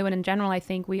industry, in Hollywood in general, I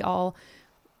think we all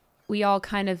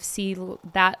kind of see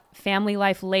that family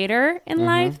life later in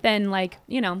life than like,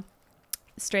 you know,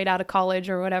 straight out of college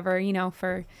or whatever, you know,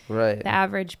 for the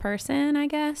average person, I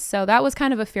guess. So that was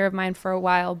kind of a fear of mine for a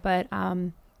while, but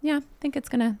yeah, I think it's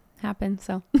gonna happen.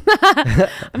 So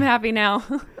I'm happy now.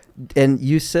 And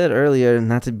you said earlier,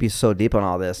 not to be so deep on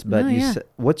all this, but said,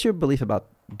 what's your belief about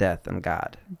death and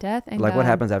God? Death and like God. What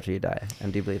happens after you die?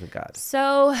 And do you believe in God?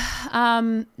 So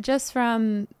just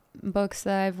from books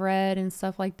that I've read and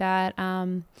stuff like that,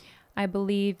 I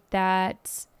believe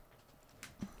that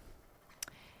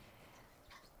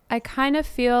I kind of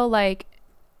feel like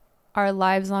our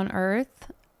lives on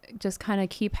earth just kind of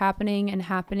keep happening and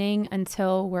happening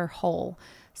until we're whole.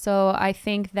 So I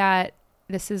think that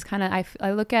this is kind of,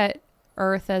 I look at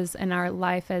earth and our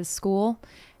life as school,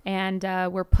 and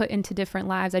we're put into different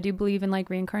lives. I do believe in like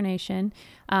reincarnation,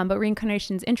 but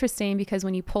reincarnation is interesting because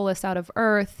when you pull us out of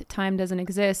earth, time doesn't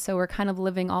exist. So we're kind of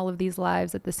living all of these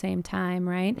lives at the same time,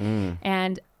 right?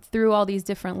 And through all these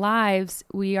different lives,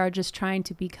 we are just trying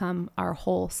to become our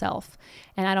whole self.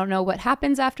 And I don't know what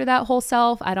happens after that whole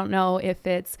self. I don't know if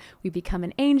it's we become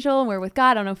an angel and we're with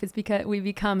God. I don't know if it's because we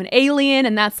become an alien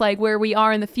and that's like where we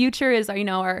are in the future is, you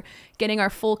know, our getting our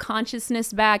full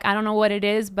consciousness back. I don't know what it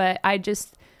is, but I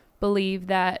just believe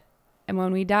that and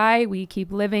when we die, we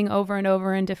keep living over and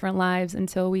over in different lives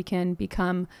until we can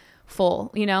become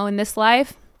full. You know, in this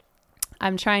life,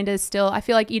 I'm trying to still, I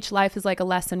feel like each life is like a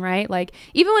lesson, right? Like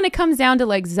even when it comes down to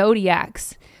like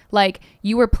zodiacs, like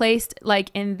you were placed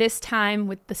like in this time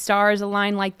with the stars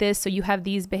aligned like this. So you have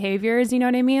these behaviors, you know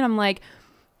what I mean? I'm like,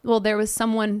 well, there was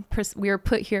someone, we were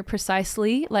put here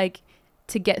precisely like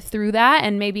to get through that.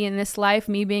 And maybe in this life,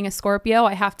 me being a Scorpio,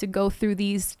 I have to go through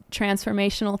these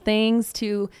transformational things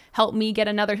to help me get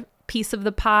another piece of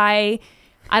the pie.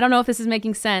 I don't know if this is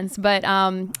making sense, but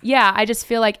yeah, I just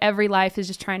feel like every life is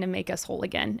just trying to make us whole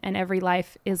again. And every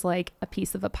life is like a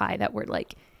piece of a pie that we're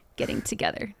like getting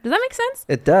together. Does that make sense?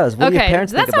 It does. What do your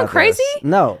parents think about this? Does that sound crazy?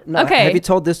 No. Okay. Have you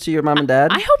told this to your mom and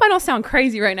dad? I hope I don't sound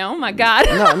crazy right now. Oh my God.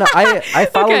 No. I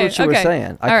followed what you were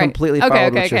saying. I completely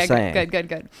followed what you're saying.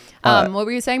 Good. What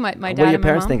were you saying? My dad and my mom? What do your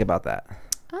parents think about that?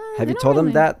 Have you told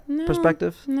them that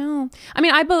perspective? No. I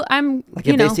mean, I'm like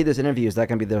if they see this interview, is that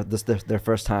going to be their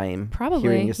first time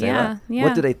hearing you say that? Yeah.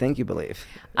 What do they think you believe?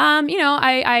 You know,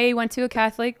 I went to a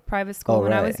Catholic private school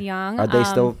when I was young. Are they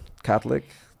still Catholic?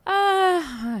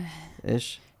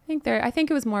 Ish. I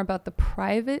think it was more about the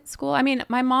private school. I mean,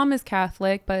 my mom is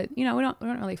Catholic, but you know, we don't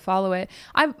really follow it.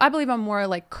 I believe I'm more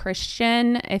like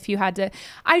Christian. If you had to,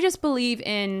 I just believe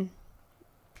in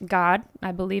God.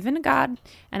 I believe in God.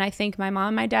 And I think my mom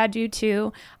and my dad do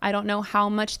too. I don't know how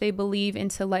much they believe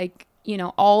into like, you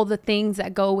know, all the things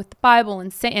that go with the Bible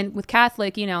and with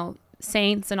Catholic, you know,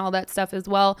 saints and all that stuff as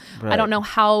well. Right. I don't know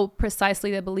how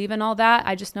precisely they believe in all that.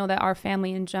 I just know that our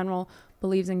family in general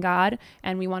believes in God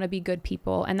and we want to be good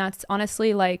people. And that's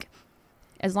honestly like,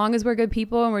 as long as we're good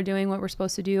people and we're doing what we're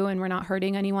supposed to do and we're not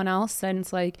hurting anyone else, then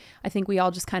it's like, I think we all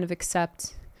just kind of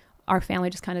accept, our family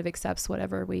just kind of accepts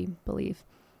whatever we believe.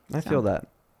 I feel that.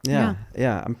 Yeah.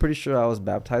 I'm pretty sure I was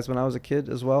baptized when I was a kid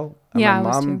as well. And yeah,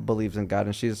 my mom believes in God,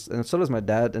 and so does my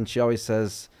dad. And she always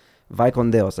says, "Vai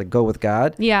con Dios," like go with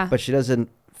God. Yeah. But she doesn't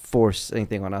force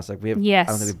anything on us. Like I don't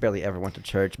think we barely ever went to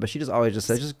church, but she just always just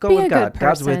says, "Just go with God.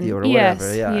 God's with you," or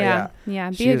whatever. Yeah.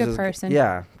 Be a good person.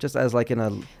 Yeah. Just as like in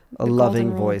a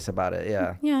loving voice about it.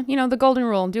 Yeah. Yeah. You know, the golden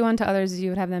rule: do unto others as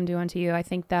you would have them do unto you. I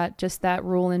think that just that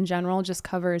rule in general just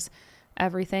covers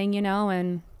everything, you know.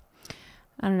 And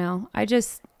I don't know.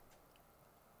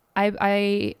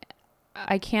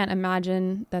 I can't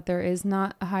imagine that there is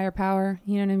not a higher power.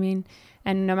 You know what I mean?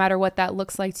 And no matter what that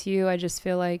looks like to you, I just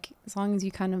feel like as long as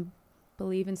you kind of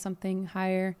believe in something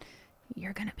higher,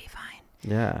 you're going to be fine.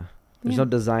 Yeah. There's no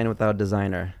design without a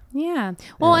designer. Yeah.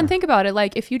 Well, and think about it.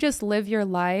 Like if you just live your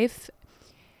life,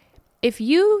 if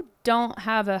you don't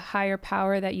have a higher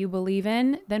power that you believe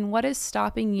in, then what is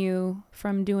stopping you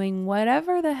from doing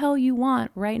whatever the hell you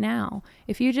want right now?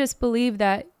 If you just believe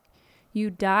that you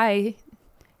die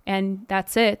and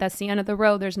that's it, that's the end of the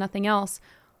road, there's nothing else.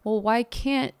 Well, why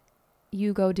can't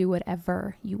you go do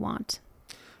whatever you want?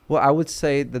 Well, I would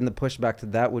say then the pushback to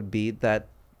that would be that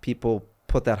people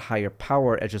put that higher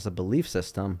power as just a belief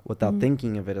system without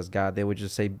thinking of it as God. They would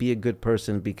just say, be a good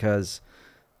person because,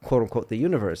 quote unquote, the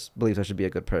universe believes I should be a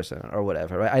good person or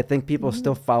whatever, right? I think people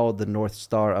still follow the North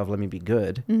Star of let me be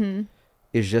good.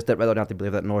 It's just that whether or not they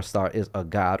believe that North Star is a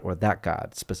God or that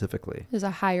God specifically. There's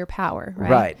a higher power,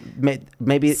 right? Right.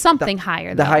 Maybe something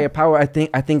higher. The higher power, I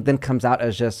think then comes out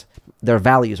as just their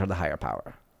values are the higher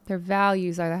power. Their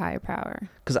values are the higher power.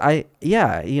 Because I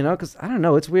don't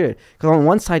know, it's weird. Because on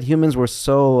one side, humans were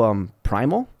so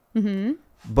primal,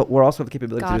 but we're also have the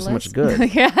capability to do so much good.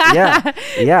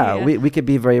 Yeah. We could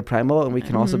be very primal and we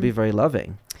can also be very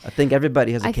loving. I think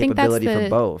everybody has a capability for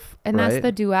both. And right? that's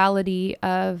the duality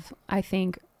of, I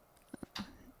think,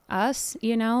 us,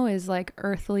 you know, is like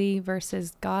earthly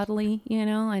versus godly, you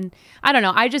know? And I don't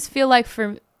know. I just feel like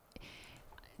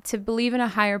to believe in a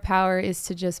higher power is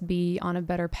to just be on a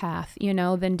better path, you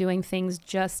know, than doing things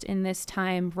just in this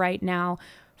time right now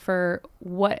for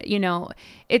what, you know,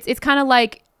 it's kind of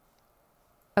like,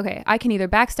 okay, I can either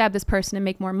backstab this person and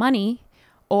make more money,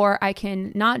 or I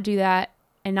can not do that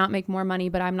and not make more money,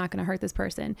 but I'm not going to hurt this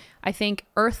person. I think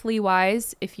earthly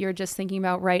wise, if you're just thinking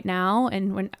about right now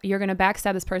and when you're going to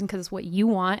backstab this person because it's what you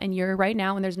want and you're right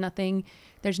now and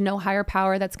there's no higher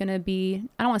power that's going to be,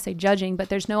 I don't want to say judging, but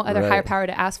there's no other higher power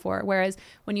to ask for. Whereas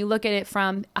when you look at it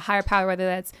from a higher power, whether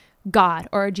that's God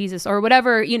or Jesus or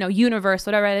whatever, you know, universe,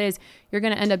 whatever it is, you're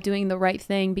going to end up doing the right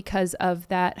thing because of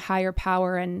that higher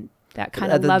power and that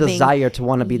kind of loving desire to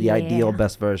want to be the ideal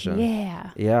best version.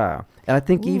 Yeah. And I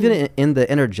think even in the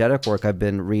energetic work I've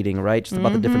been reading, right, just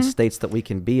about the different states that we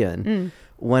can be in,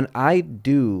 when I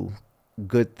do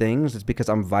good things, it's because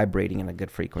I'm vibrating in a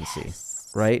good frequency.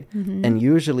 Right? And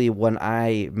usually when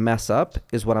I mess up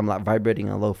is when I'm like vibrating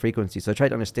in a low frequency. So I try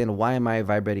to understand, why am I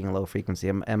vibrating in low frequency?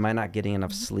 Am I not getting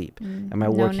enough sleep? Am I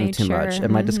working too much?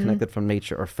 Am I disconnected from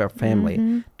nature or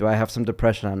family? Do I have some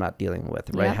depression I'm not dealing with?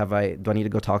 Right? Do I need to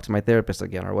go talk to my therapist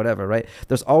again or whatever? Right?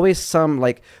 There's always some,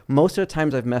 like, most of the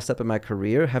times I've messed up in my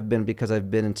career have been because I've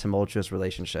been in tumultuous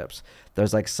relationships.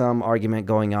 There's like some argument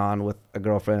going on with a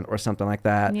girlfriend or something like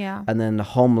that. And then the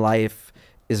home life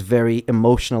is very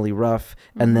emotionally rough,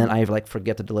 and then I like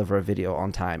forget to deliver a video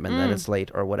on time, and then it's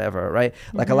late or whatever, right?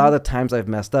 Like a lot of the times I've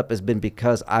messed up has been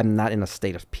because I'm not in a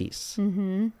state of peace,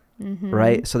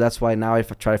 right? So that's why now I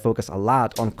try to focus a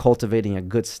lot on cultivating a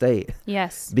good state.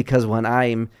 Yes. Because when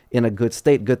I'm in a good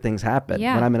state, good things happen.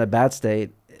 Yeah. When I'm in a bad state,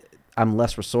 I'm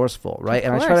less resourceful, right?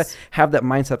 And I try to have that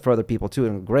mindset for other people too,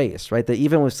 and grace, right? That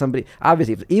even with somebody,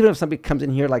 obviously, even if somebody comes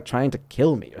in here like trying to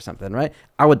kill me or something, right?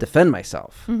 I would defend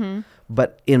myself.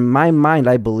 But in my mind,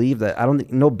 I believe that I don't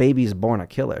think no baby is born a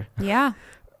killer. Yeah.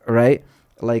 Right?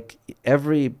 Like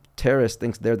every terrorist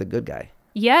thinks they're the good guy.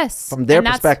 Yes. From their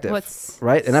perspective.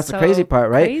 Right? And that's the crazy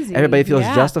part, right? Crazy. Everybody feels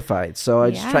justified. So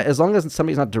I just try, as long as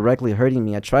somebody's not directly hurting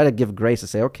me, I try to give grace to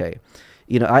say, okay,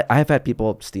 you know, I have had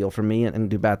people steal from me and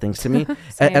do bad things to me.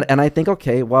 and I think,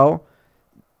 okay, well,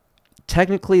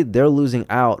 technically they're losing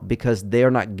out because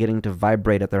they're not getting to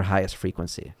vibrate at their highest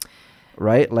frequency.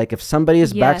 Right? Like if somebody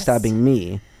is backstabbing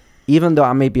me, even though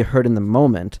I may be hurt in the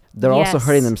moment, they're also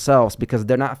hurting themselves because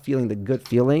they're not feeling the good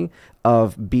feeling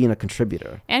of being a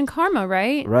contributor. And karma,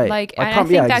 right? Right. Like I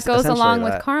think that goes along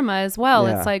with karma as well.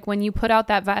 Yeah. It's like when you put out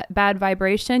that bad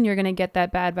vibration, you're going to get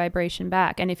that bad vibration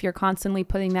back. And if you're constantly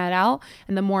putting that out,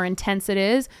 and the more intense it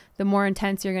is, the more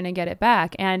intense you're going to get it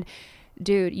back. And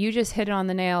dude, you just hit it on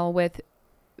the nail with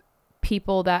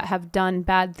people that have done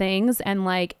bad things. And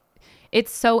like,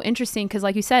 it's so interesting because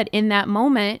like you said, in that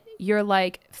moment, you're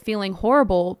like feeling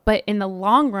horrible, but in the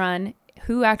long run,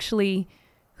 who actually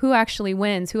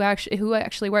wins, who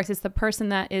actually works? It's the person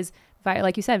that is,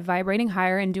 like you said, vibrating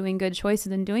higher and doing good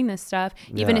choices and doing this stuff.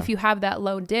 Even if you have that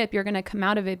low dip, you're going to come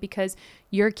out of it because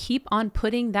you're keep on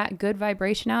putting that good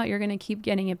vibration out. You're going to keep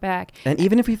getting it back. And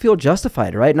even if you feel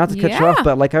justified, right? Not to cut you off,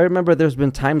 but like I remember there's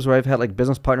been times where I've had like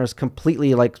business partners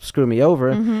completely like screw me over.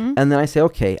 And then I say,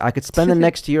 okay, I could spend the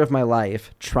next year of my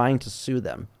life trying to sue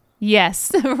them.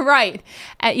 Yes, right.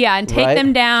 And take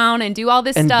them down and do all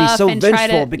this stuff. And be so and vengeful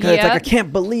try to, because it's like, I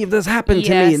can't believe this happened to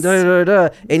me.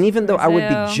 And even though I would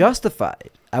be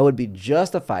justified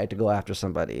to go after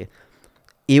somebody,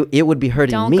 it would be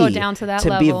hurting me go down to that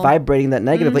level. Be vibrating that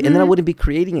negatively. And then I wouldn't be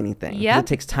creating anything. It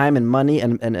takes time and money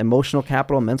and emotional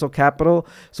capital, mental capital.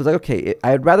 So it's like, okay,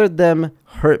 I'd rather them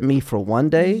hurt me for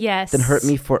one day than hurt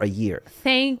me for a year.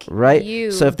 Thank you.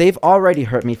 So if they've already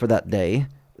hurt me for that day,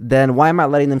 then why am I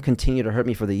letting them continue to hurt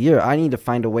me for the year? I need to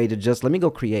find a way to just let me go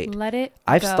create. Let it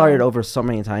I've go. started over so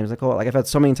many times, Nicole. Like I've had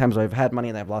so many times where I've had money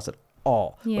and I've lost it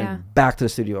all. Went back to the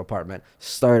studio apartment.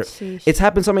 It's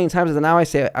happened so many times that now I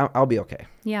say I'll be okay.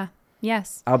 Yeah.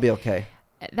 Yes. I'll be okay.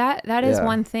 That is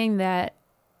one thing that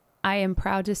I am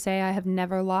proud to say I have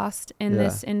never lost in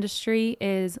this industry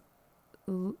is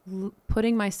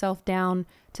putting myself down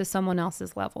to someone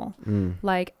else's level.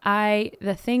 Like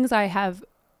the things I have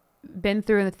been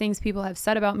through and the things people have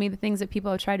said about me, the things that people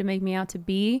have tried to make me out to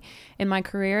be in my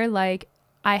career, like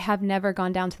I have never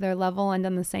gone down to their level and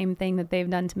done the same thing that they've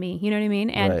done to me. You know what I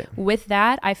mean? And with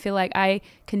that, I feel like I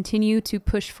continue to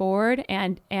push forward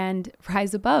and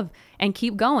rise above and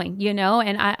keep going, you know?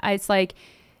 And it's like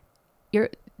there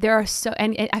are so,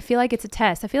 and I feel like it's a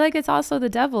test. I feel like it's also the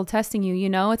devil testing you, you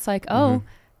know? It's like, oh,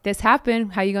 this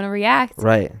happened. How you going to react?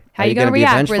 Right. How you going to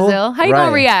react, Brazil? How you going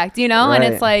to react? You know? And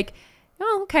it's like,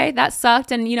 oh, okay, that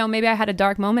sucked. And, you know, maybe I had a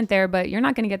dark moment there, but you're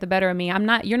not going to get the better of me.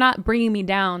 You're not bringing me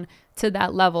down to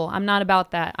that level. I'm not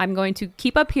about that. I'm going to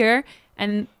keep up here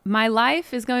and my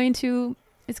life is going to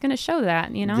show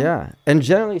that, you know? Yeah. And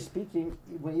generally speaking,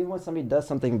 even when somebody does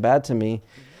something bad to me,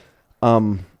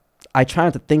 I try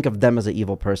not to think of them as an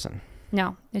evil person.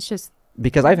 No, it's just.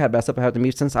 Because I've had bad stuff happen to me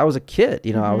since I was a kid.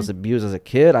 You know, I was abused as a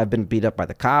kid. I've been beat up by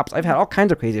the cops. I've had all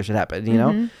kinds of crazy shit happen, you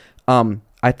know?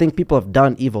 I think people have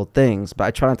done evil things, but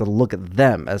I try not to look at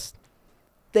them as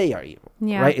they are evil,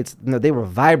 right? They were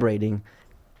vibrating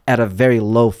at a very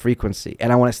low frequency,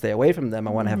 and I want to stay away from them.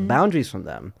 I want to have boundaries from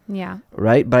them,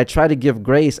 right? But I try to give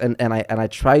grace, and I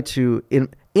try to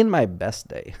in my best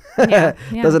day.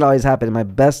 Doesn't always happen. In my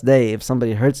best day, if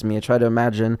somebody hurts me, I try to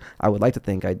imagine. I would like to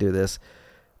think I do this.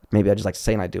 Maybe I just like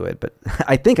saying I do it, but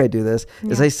I think I do this.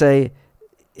 Is I say,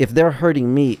 if they're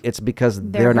hurting me, it's because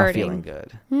they're not feeling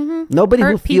good. Nobody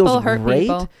who feels great.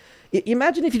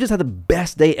 Imagine if you just had the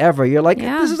best day ever. You're like,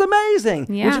 this is amazing.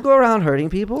 Would you go around hurting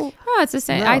people? Oh, it's the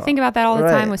same. No. I think about that all the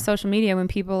time with social media when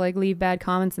people like leave bad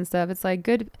comments and stuff. It's like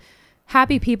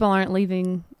happy people aren't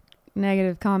leaving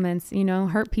negative comments, you know.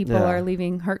 Hurt people are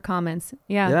leaving hurt comments.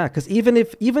 Yeah, because even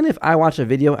if I watch a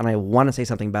video and I want to say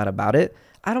something bad about it,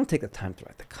 I don't take the time to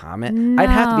write the comment. No, I'd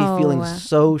have to be feeling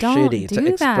so shitty to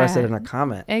express it in a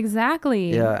comment.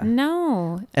 Exactly. Yeah.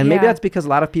 No. And maybe that's because a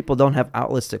lot of people don't have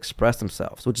outlets to express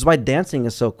themselves, which is why dancing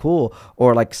is so cool,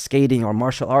 or like skating or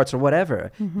martial arts or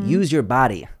whatever. Use your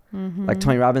body. Like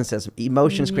Tony Robbins says,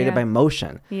 emotion is created by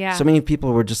motion. So many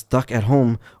people were just stuck at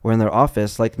home or in their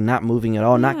office, like not moving at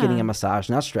all, not getting a massage,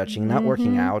 not stretching, not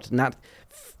working out, not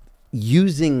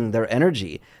using their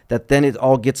energy, that then it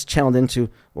all gets channeled into,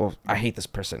 well, I hate this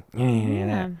person.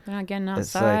 They're not getting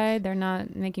outside. Like, they're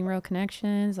not making real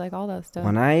connections, like all that stuff.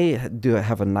 When I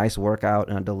have a nice workout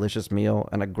and a delicious meal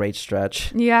and a great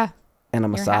stretch. And a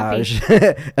massage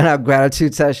and a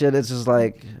gratitude session, it's just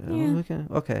like,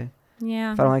 okay.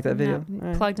 Yeah. If I don't like that video,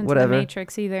 plugged into the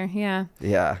matrix either. Yeah.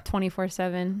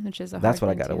 24/7, which is that's what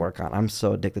I got to work on. I'm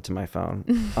so addicted to my phone.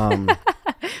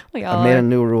 I made a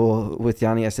new rule with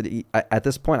Yanni. I said, at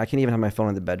this point, I can't even have my phone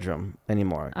in the bedroom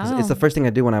anymore. It's the first thing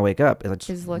I do when I wake up. Is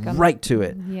just look right to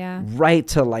it. Right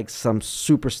to like some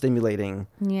super stimulating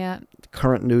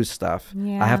current news stuff.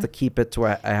 I have to keep it to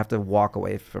where I have to walk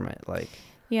away from it. Like,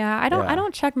 Yeah, I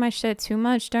don't check my shit too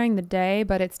much during the day,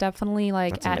 but it's definitely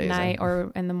like That's at amazing. night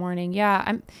or in the morning. Yeah,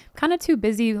 I'm kind of too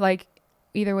busy, like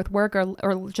either with work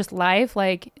or just life,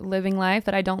 like living life,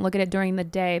 that I don't look at it during the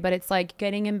day. But it's like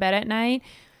getting in bed at night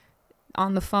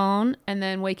on the phone and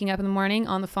then waking up in the morning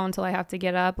on the phone till I have to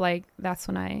get up. Like that's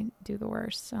when I do the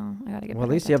worst. So I gotta get. Well, at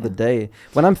least you have the day.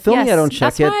 When I'm filming, I don't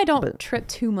check it. That's why I don't trip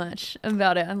too much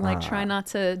about it. I'm like trying not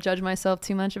to judge myself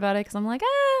too much about it because I'm like,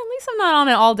 at least I'm not on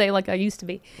it all day like I used to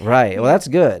be. Right. Well, that's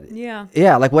good. Yeah.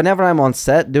 Yeah. Like whenever I'm on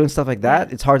set doing stuff like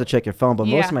that, it's hard to check your phone. But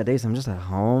most of my days, I'm just at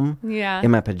home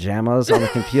in my pajamas on the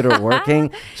computer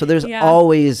working. So there's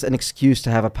always an excuse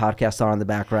to have a podcast on in the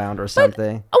background or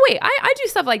something. Oh wait, I do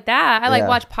stuff like that. I like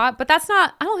watch pop, but that's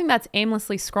not. I don't think that's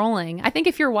aimlessly scrolling. I think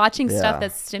if you're watching stuff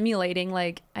that's stimulating,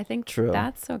 like I think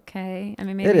that's okay. I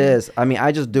mean, maybe it is. I mean,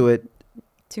 I just do it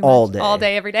all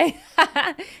day, every day.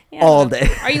 All day.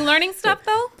 Are you learning stuff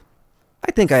though?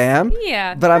 I think I am.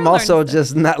 Yeah. But I'm also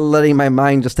just not letting my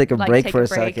mind just take a break for a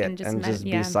second and just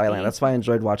be silent. That's why I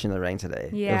enjoyed watching the rain today.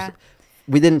 Yeah.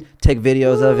 We didn't take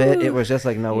videos of it. It was just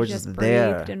like, no, we're just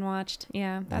there. Breathed and watched.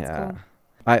 Yeah, that's cool. All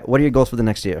right. What are your goals for the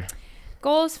next year?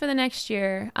 Goals for the next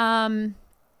year.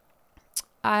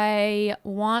 I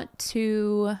want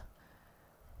to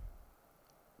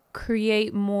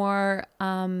create more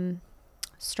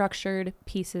structured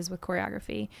pieces with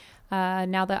choreography.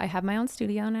 Now that I have my own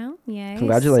studio now. Yay.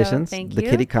 Congratulations. So thank you. The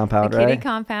Kitty Compound, right? Kitty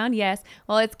Compound, yes.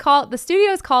 Well, the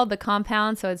studio is called The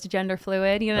Compound, so it's gender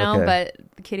fluid, but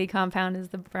the Kitty Compound is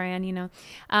the brand, so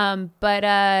now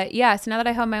that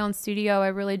I have my own studio, I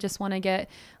really just want to get a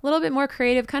little bit more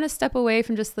creative, kind of step away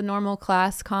from just the normal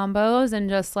class combos and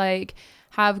just like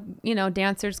have,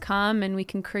 dancers come and we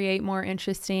can create more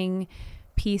interesting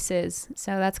pieces.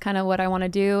 So that's kind of what I want to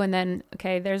do. And then,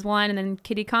 there's one, and then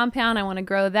Kitty Compound, I want to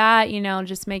grow that,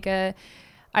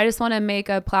 I just want to make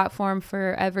a platform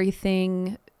for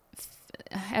everything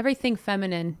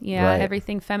feminine.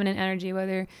 Everything feminine energy,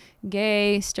 whether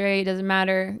gay, straight, doesn't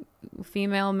matter,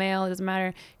 female, male, doesn't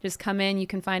matter. Just come in, you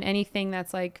can find anything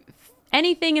that's like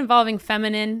anything involving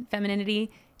femininity,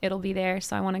 it'll be there.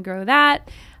 So I want to grow that.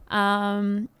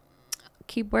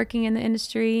 Keep working in the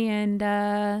industry and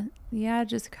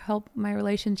just help my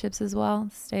relationships as well.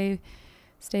 Stay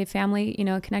family,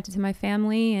 connected to my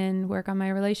family and work on my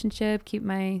relationship.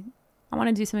 I want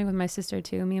to do something with my sister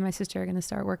too. Me and my sister are going to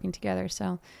start working together.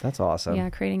 So that's awesome. Yeah,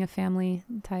 creating a family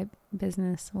type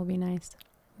business will be nice.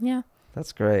 Yeah.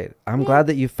 That's great. I'm glad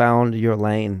that you found your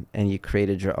lane and you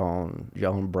created your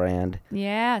own brand.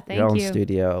 Yeah, thank you. Your own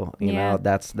studio. You know,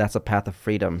 that's a path of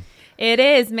freedom. It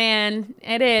is, man.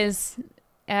 It is.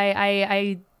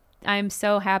 I'm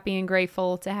so happy and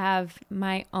grateful to have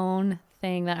my own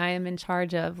thing that I am in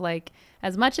charge of. Like,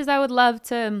 as much as I would love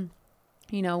to,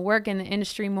 work in the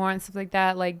industry more and stuff like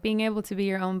that, like being able to be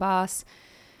your own boss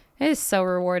is so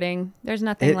rewarding. There's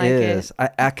nothing like it. It is.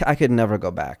 I could never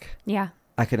go back. Yeah.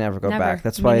 I could never go back.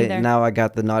 That's why now I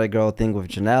got the Naughty Girl thing with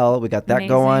Janelle. We got that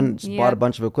going. Just bought a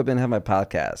bunch of equipment and have my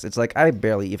podcast. It's like I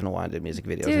barely even want to do music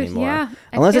videos anymore. Yeah,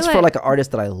 unless it's for like an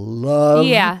artist that I love.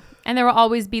 Yeah. And there will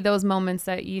always be those moments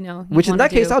that, which in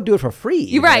that case, I'll do it for free.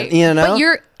 You're right.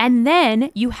 But and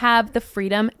then you have the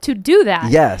freedom to do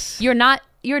that. Yes.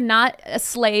 You're not a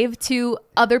slave to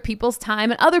other people's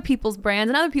time and other people's brands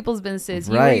and other people's businesses.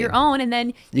 You're your own, and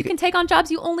then you can take on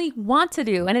jobs you only want to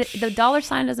do, and the dollar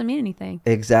sign doesn't mean anything.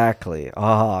 Exactly.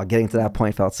 Oh, getting to that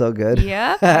point felt so good.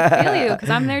 Yeah, I feel you because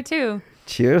I'm there too.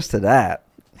 Cheers to that.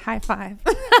 High five.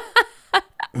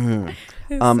 You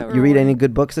read any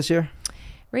good books this year?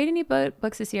 Read any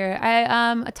books this year?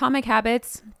 Atomic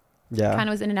Habits. Yeah. Kind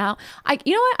of was in and out.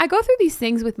 You know what? I go through these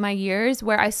things with my years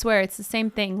where I swear it's the same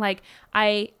thing. Like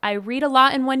I read a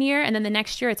lot in one year and then the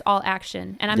next year it's all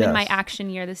action. And I'm in my action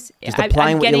year. Just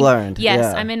applying what you learned.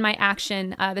 Yes, I'm in my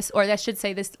action. This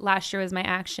last year was my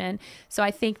action. So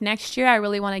I think next year I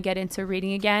really want to get into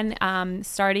reading again.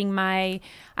 I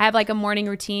have like a morning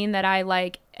routine that I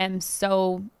like am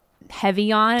so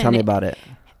heavy on. Tell me about it.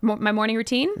 My morning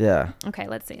routine? Yeah. Okay,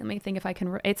 let's see. Let me think if I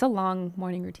can. It's a long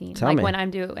morning routine. Tell me. When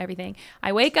I'm doing everything.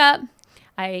 I wake up.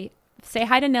 I say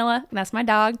hi to Nilla. That's my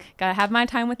dog. Gotta have my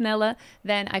time with Nilla.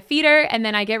 Then I feed her, and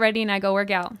then I get ready and I go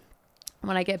work out.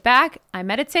 When I get back, I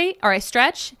meditate or I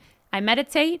stretch. I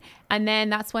meditate, and then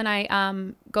that's when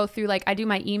I go through, like, I do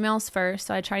my emails first.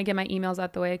 So I try to get my emails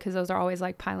out the way because those are always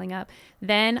like piling up.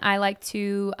 Then I like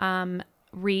to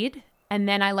read. And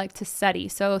then I like to study.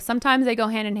 So sometimes they go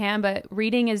hand in hand, but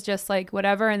reading is just like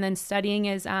whatever. And then studying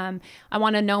is, I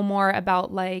want to know more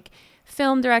about like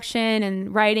film direction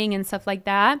and writing and stuff like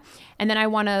that. And then I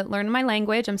want to learn my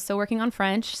language. I'm still working on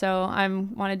French, so I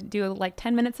want to do like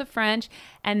 10 minutes of French.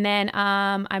 And then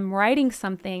I'm writing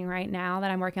something right now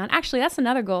that I'm working on. Actually, that's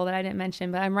another goal that I didn't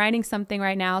mention, but I'm writing something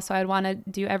right now, so I'd want to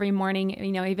do every morning,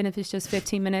 you know, even if it's just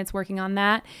 15 minutes working on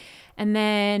that. And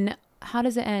then how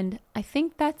does it end? I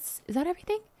think is that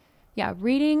everything? Yeah,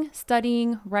 reading,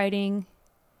 studying, writing,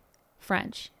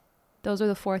 French. Those are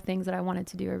the 4 things that I wanted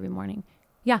to do every morning.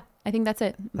 Yeah, I think that's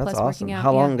it. That's Plus awesome. Working out.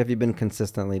 How long have you been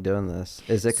consistently doing this?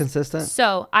 Is it consistent?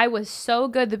 So I was so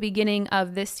good the beginning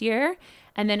of this year.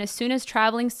 And then as soon as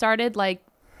traveling started, like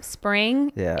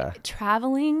spring,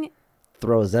 traveling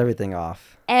throws everything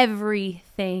off.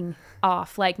 Everything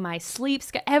off. Like my sleep,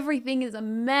 everything is a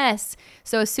mess.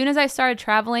 So as soon as I started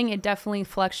traveling, it definitely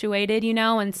fluctuated, you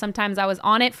know, and sometimes I was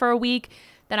on it for a week.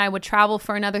 Then I would travel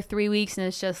for another 3 weeks, and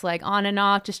it's just like on and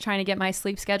off, just trying to get my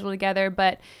sleep schedule together.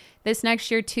 But this next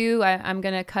year too, I'm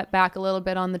going to cut back a little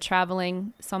bit on the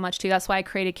traveling so much too. That's why I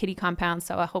created Kitty Compound.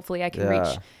 So hopefully I can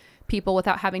reach people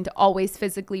without having to always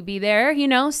physically be there, you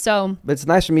know? So but it's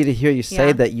nice for me to hear you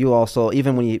say that you also,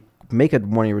 even when you make a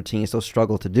morning routine, you still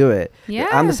struggle to do it. Yeah.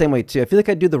 I'm the same way too. I feel like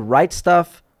I do the right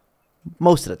stuff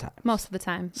most of the time. Most of the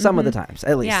time. Some of the times,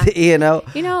 at least. You know?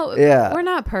 We're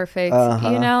not perfect,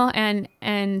 you know?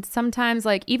 And sometimes,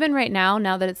 like, even right now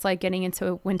that it's like getting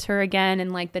into winter again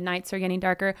and like the nights are getting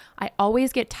darker, I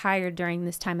always get tired during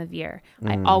this time of year.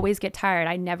 I always get tired.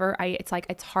 It's like,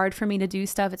 it's hard for me to do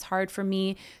stuff. It's hard for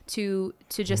me to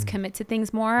just commit to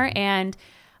things more. And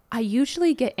I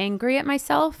usually get angry at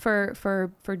myself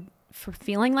for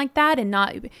feeling like that and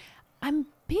not, I'm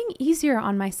being easier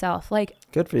on myself. Like,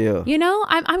 good for you. You know,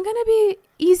 I'm going to be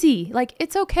easy. Like,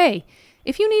 it's okay.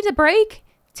 If you need a break,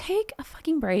 take a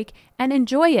fucking break and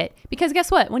enjoy it. Because guess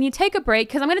what? When you take a break,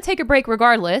 because I'm going to take a break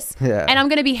regardless, and I'm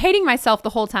going to be hating myself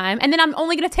the whole time. And then I'm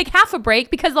only going to take half a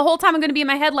break because the whole time I'm going to be in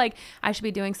my head like, I should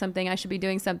be doing something. I should be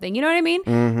doing something. You know what I mean?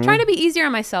 Trying to be easier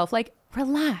on myself. Like,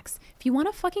 relax. If you want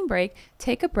a fucking break,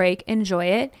 take a break, enjoy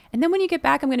it. And then when you get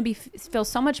back, I'm going to feel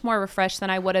so much more refreshed than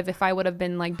I would have if I would have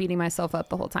been like beating myself up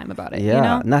the whole time about it. Yeah. You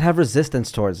know? Not have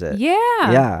resistance towards it.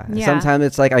 Yeah. Sometimes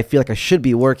it's like, I feel like I should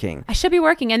be working.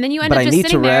 And then you end up just sitting there. But I need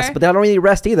to rest, but I don't really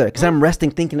rest either because I'm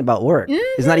resting thinking about work.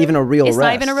 It's not even a real rest. It's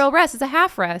not even a real rest. It's a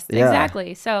half rest. Yeah.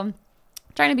 Exactly. So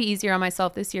trying to be easier on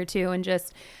myself this year too. And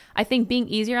just, I think being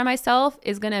easier on myself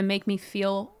is going to make me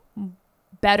feel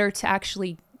better to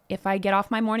actually, if I get off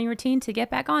my morning routine, to get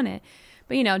back on it.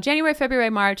 But you know, January, February,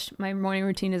 March, my morning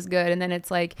routine is good. And then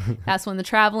it's like, that's when the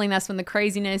traveling, that's when the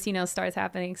craziness, you know, starts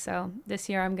happening. So this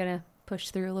year I'm going to push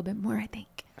through a little bit more, I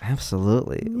think.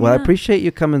 Absolutely. Yeah. Well, I appreciate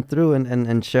you coming through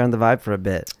and sharing the vibe for a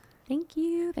bit. Thank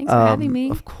you. Thanks for having me.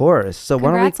 Of course. So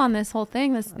congrats on this whole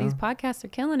thing. These podcasts are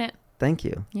killing it. Thank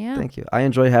you. Yeah. Thank you. I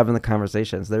enjoy having the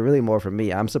conversations. They're really more for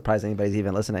me. I'm surprised anybody's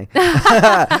even listening.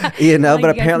 You know,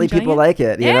 but apparently people like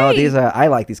it. You know, I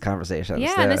like these conversations.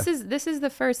 Yeah, this is the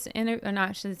first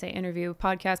I shouldn't say interview,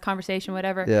 podcast, conversation,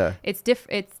 whatever. Yeah. It's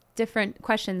different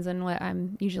questions than what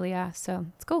I'm usually asked. So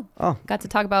it's cool. Oh. Got to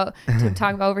talk about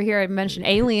over here. I mentioned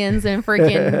aliens and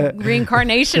freaking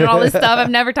reincarnation and all this stuff. I've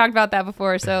never talked about that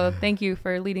before. So thank you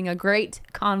for leading a great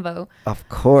convo. Of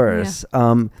course.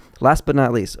 Yeah. Last but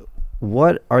not least,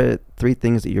 what are 3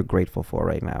 things that you're grateful for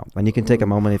right now? And you can take a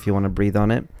moment if you want to breathe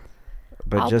on it.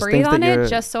 But I'll breathe on it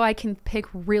just so I can pick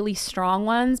really strong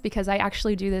ones because I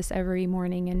actually do this every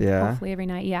morning and hopefully every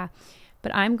night. Yeah.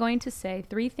 But I'm going to say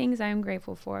 3 things I am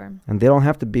grateful for. And they don't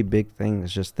have to be big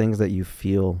things, just things that you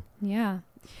feel. Yeah.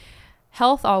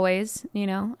 Health always, you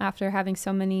know, after having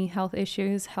so many health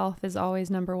issues, health is always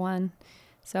number 1.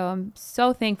 So I'm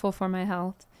so thankful for my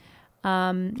health.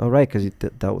 Right, because you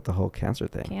dealt with the whole cancer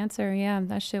thing. Cancer, yeah,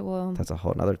 that shit will. That's a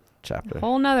whole nother chapter.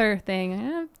 Whole nother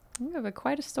thing. We have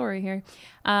quite a story here.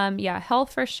 Yeah,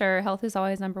 health for sure. Health is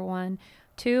always number 1.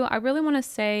 2, I really want to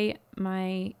say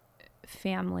my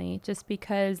family, just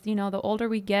because, you know, the older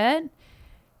we get,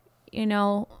 you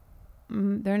know,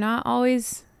 they're not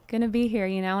always gonna be here,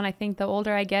 you know. And I think the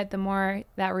older I get, the more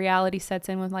that reality sets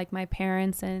in with like my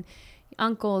parents and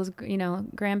uncles, you know,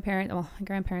 grandparents. Well, my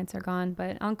grandparents are gone,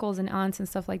 but uncles and aunts and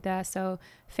stuff like that. So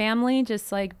family,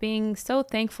 just like being so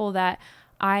thankful that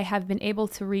I have been able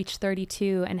to reach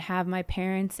 32 and have my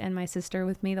parents and my sister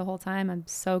with me the whole time. I'm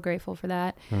so grateful for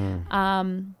that.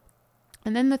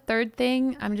 And then the third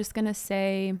thing, I'm going to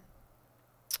say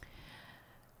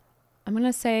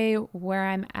where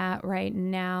I'm at right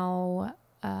now,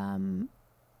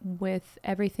 with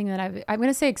everything that I'm going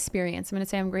to say experience. I'm going to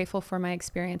say I'm grateful for my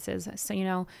experiences. So, you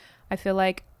know, I feel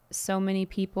like so many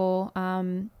people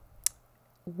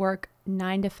work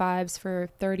 9 to 5s for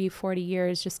 30, 40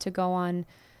 years just to go on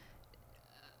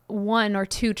 1 or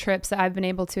 2 trips that I've been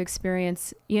able to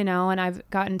experience, you know, and I've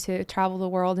gotten to travel the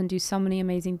world and do so many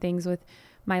amazing things with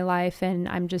my life. And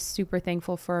I'm just super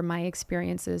thankful for my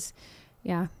experiences.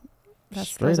 Yeah.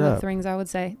 Those are the things I would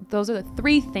say. Those are the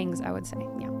 3 things I would say.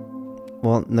 Yeah.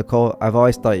 Well, Nicole, I've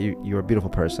always thought you were a beautiful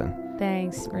person.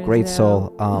 Thanks. Great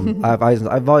soul.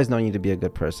 I've always known you to be a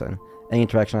good person. Any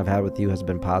interaction I've had with you has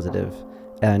been positive,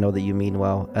 and I know that you mean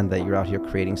well and that you're out here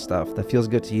creating stuff that feels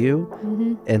good to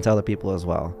you and to other people as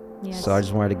well. Yes. So I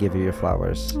just wanted to give you your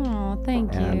flowers. Oh,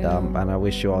 thank you. And I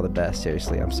wish you all the best.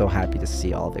 Seriously, I'm so happy to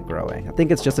see all of it growing. I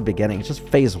think it's just the beginning. It's just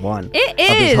phase 1 of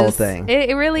this whole thing.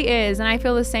 It really is, and I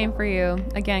feel the same for you.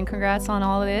 Again, congrats on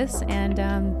all of this, and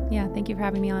yeah, thank you for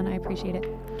having me on. I appreciate it.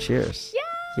 Cheers.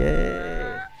 Yeah.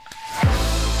 Yay.